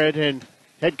own merit. And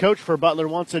head coach for Butler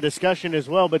wants a discussion as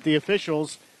well, but the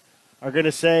officials are going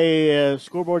to say,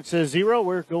 scoreboard says 0,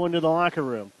 we're going to the locker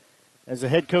room. As the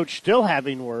head coach still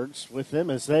having words with them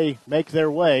as they make their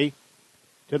way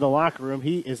to the locker room.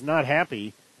 He is not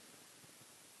happy.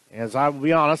 As I will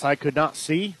be honest, I could not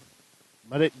see,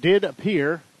 but it did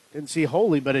appear, didn't see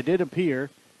wholly, but it did appear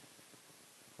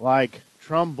like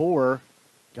Trombore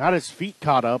got his feet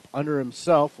caught up under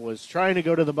himself, was trying to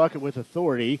go to the bucket with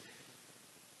authority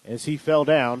as he fell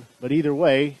down. But either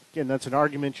way, again, that's an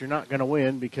argument you're not going to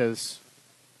win because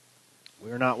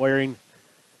we're not wearing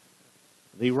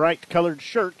the right colored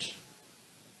shirt,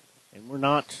 and we're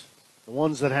not the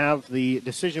ones that have the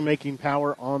decision-making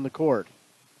power on the court.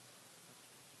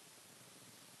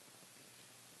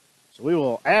 So we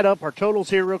will add up our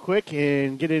totals here real quick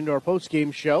and get into our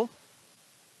post-game show.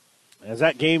 As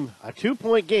that game, a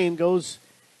 2-point game, goes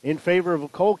in favor of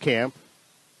Colcamp.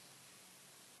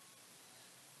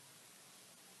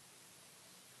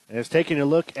 As taking a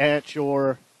look at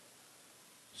your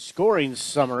scoring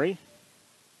summary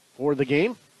for the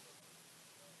game.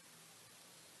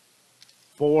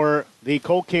 For the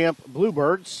Colcamp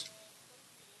Bluebirds,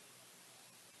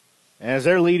 as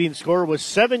their leading scorer was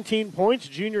 17 points.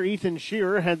 Junior Ethan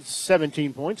Shearer had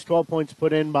 17 points. 12 points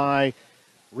put in by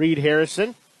Reed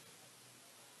Harrison.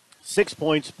 6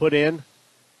 points put in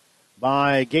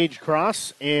by Gage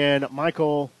Cross and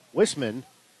Michael Wisman.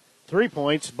 3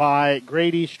 points by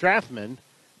Grady Strathman.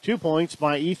 2 points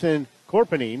by Ethan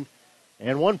Corpening.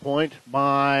 And 1 point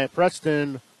by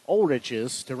Preston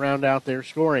Ulriches to round out their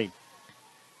scoring.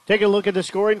 Take a look at the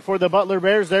scoring for the Butler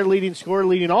Bears. Their leading scorer,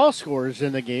 leading all scorers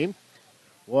in the game,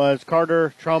 was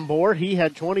Carter Trombore. He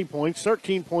had 20 points.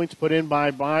 13 points put in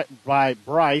by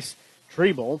Bryce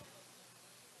Treble.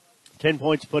 10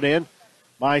 points put in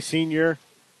by senior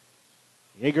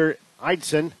Jaeger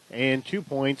Eidson. And 2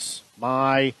 points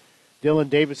by Dylan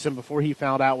Davidson before he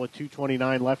fouled out with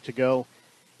 2:29 left to go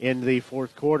in the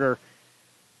fourth quarter.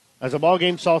 As the ball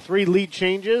game saw 3 lead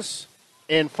changes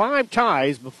and 5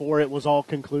 ties before it was all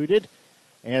concluded,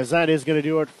 as that is going to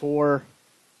do it for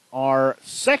our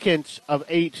second of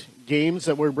 8 games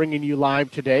that we're bringing you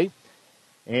live today,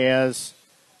 as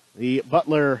the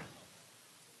Butler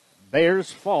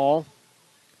Bears fall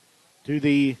to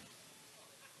the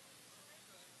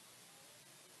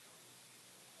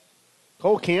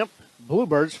Colcamp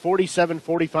Bluebirds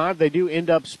 47-45. They do end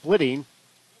up splitting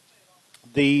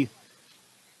the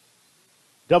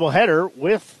doubleheader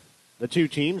with the two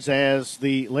teams, as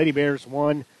the Lady Bears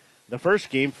won the first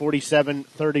game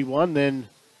 47-31. Then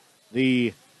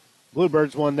the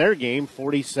Bluebirds won their game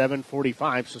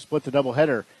 47-45, so split the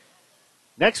doubleheader.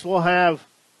 Next we'll have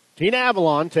Tina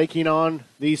Avalon taking on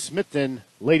the Smithton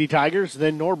Lady Tigers,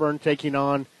 then Norburn taking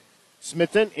on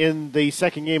Smithton in the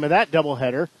second game of that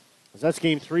doubleheader. That's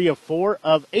game 3 of 4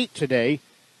 of 8 today,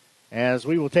 as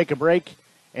we will take a break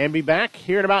and be back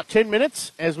here in about 10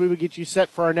 minutes as we will get you set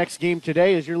for our next game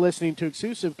today, as you're listening to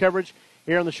exclusive coverage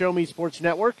here on the Show Me Sports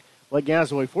Network. Blake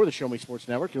Gazaway for the Show Me Sports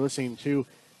Network. You're listening to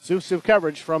exclusive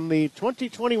coverage from the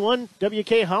 2021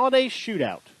 WK Holiday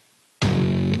Shootout.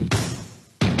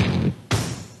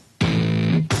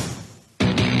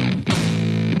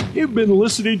 You've been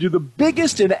listening to the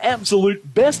biggest and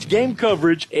absolute best game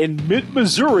coverage in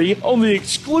mid-Missouri on the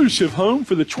exclusive home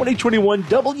for the 2021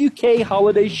 WK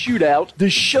Holiday Shootout,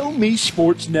 the Show Me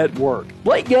Sports Network.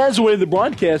 Blake Gasaway and the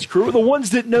broadcast crew are the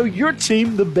ones that know your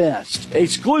team the best.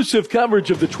 Exclusive coverage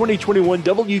of the 2021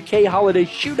 WK Holiday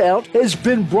Shootout has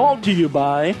been brought to you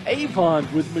by Avon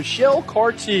with Michelle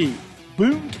Carty,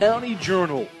 Boone County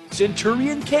Journal,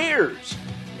 Centurion Cares,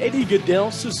 Eddie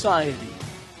Goodell Society,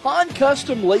 Han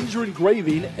Custom Laser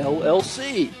Engraving,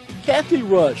 LLC, Kathy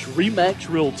Rush, Remax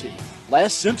Realty,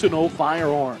 Last Sentinel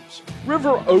Firearms,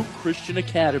 River Oak Christian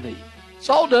Academy,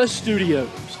 Sawdust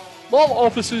Studios, Law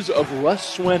Offices of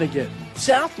Russ Swanigan,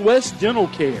 Southwest Dental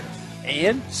Care,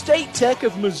 and State Tech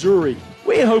of Missouri.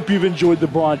 We hope you've enjoyed the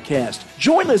broadcast.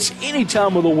 Join us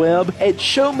anytime on the web at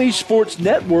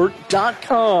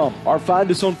ShowMeSportsNetwork.com or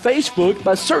find us on Facebook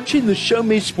by searching the Show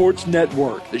Me Sports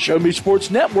Network. The Show Me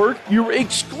Sports Network, your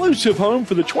exclusive home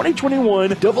for the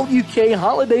 2021 WK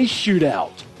Holiday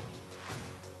Shootout.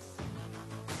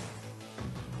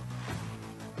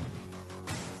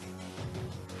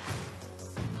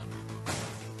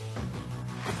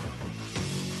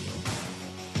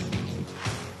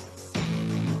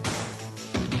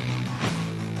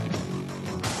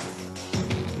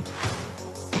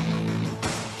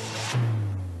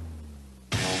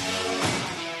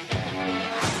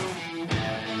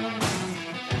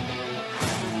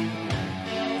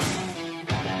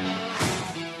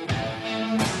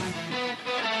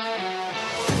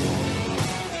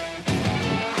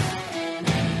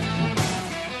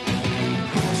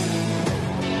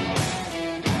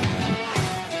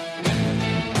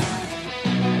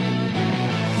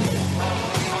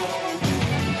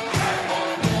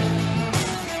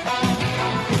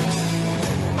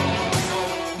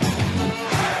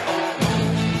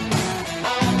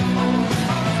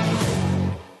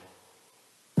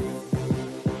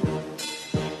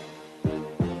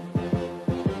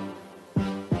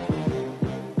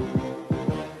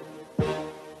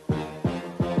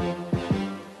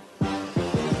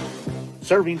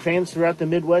 Serving fans throughout the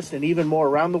Midwest and even more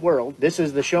around the world, this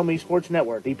is the Show Me Sports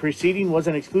Network. The preceding was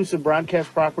an exclusive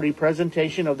broadcast property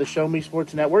presentation of the Show Me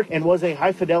Sports Network and was a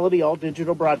high-fidelity,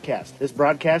 all-digital broadcast. This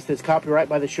broadcast is copyright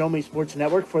by the Show Me Sports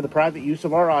Network for the private use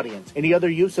of our audience. Any other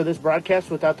use of this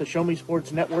broadcast without the Show Me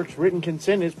Sports Network's written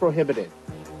consent is prohibited.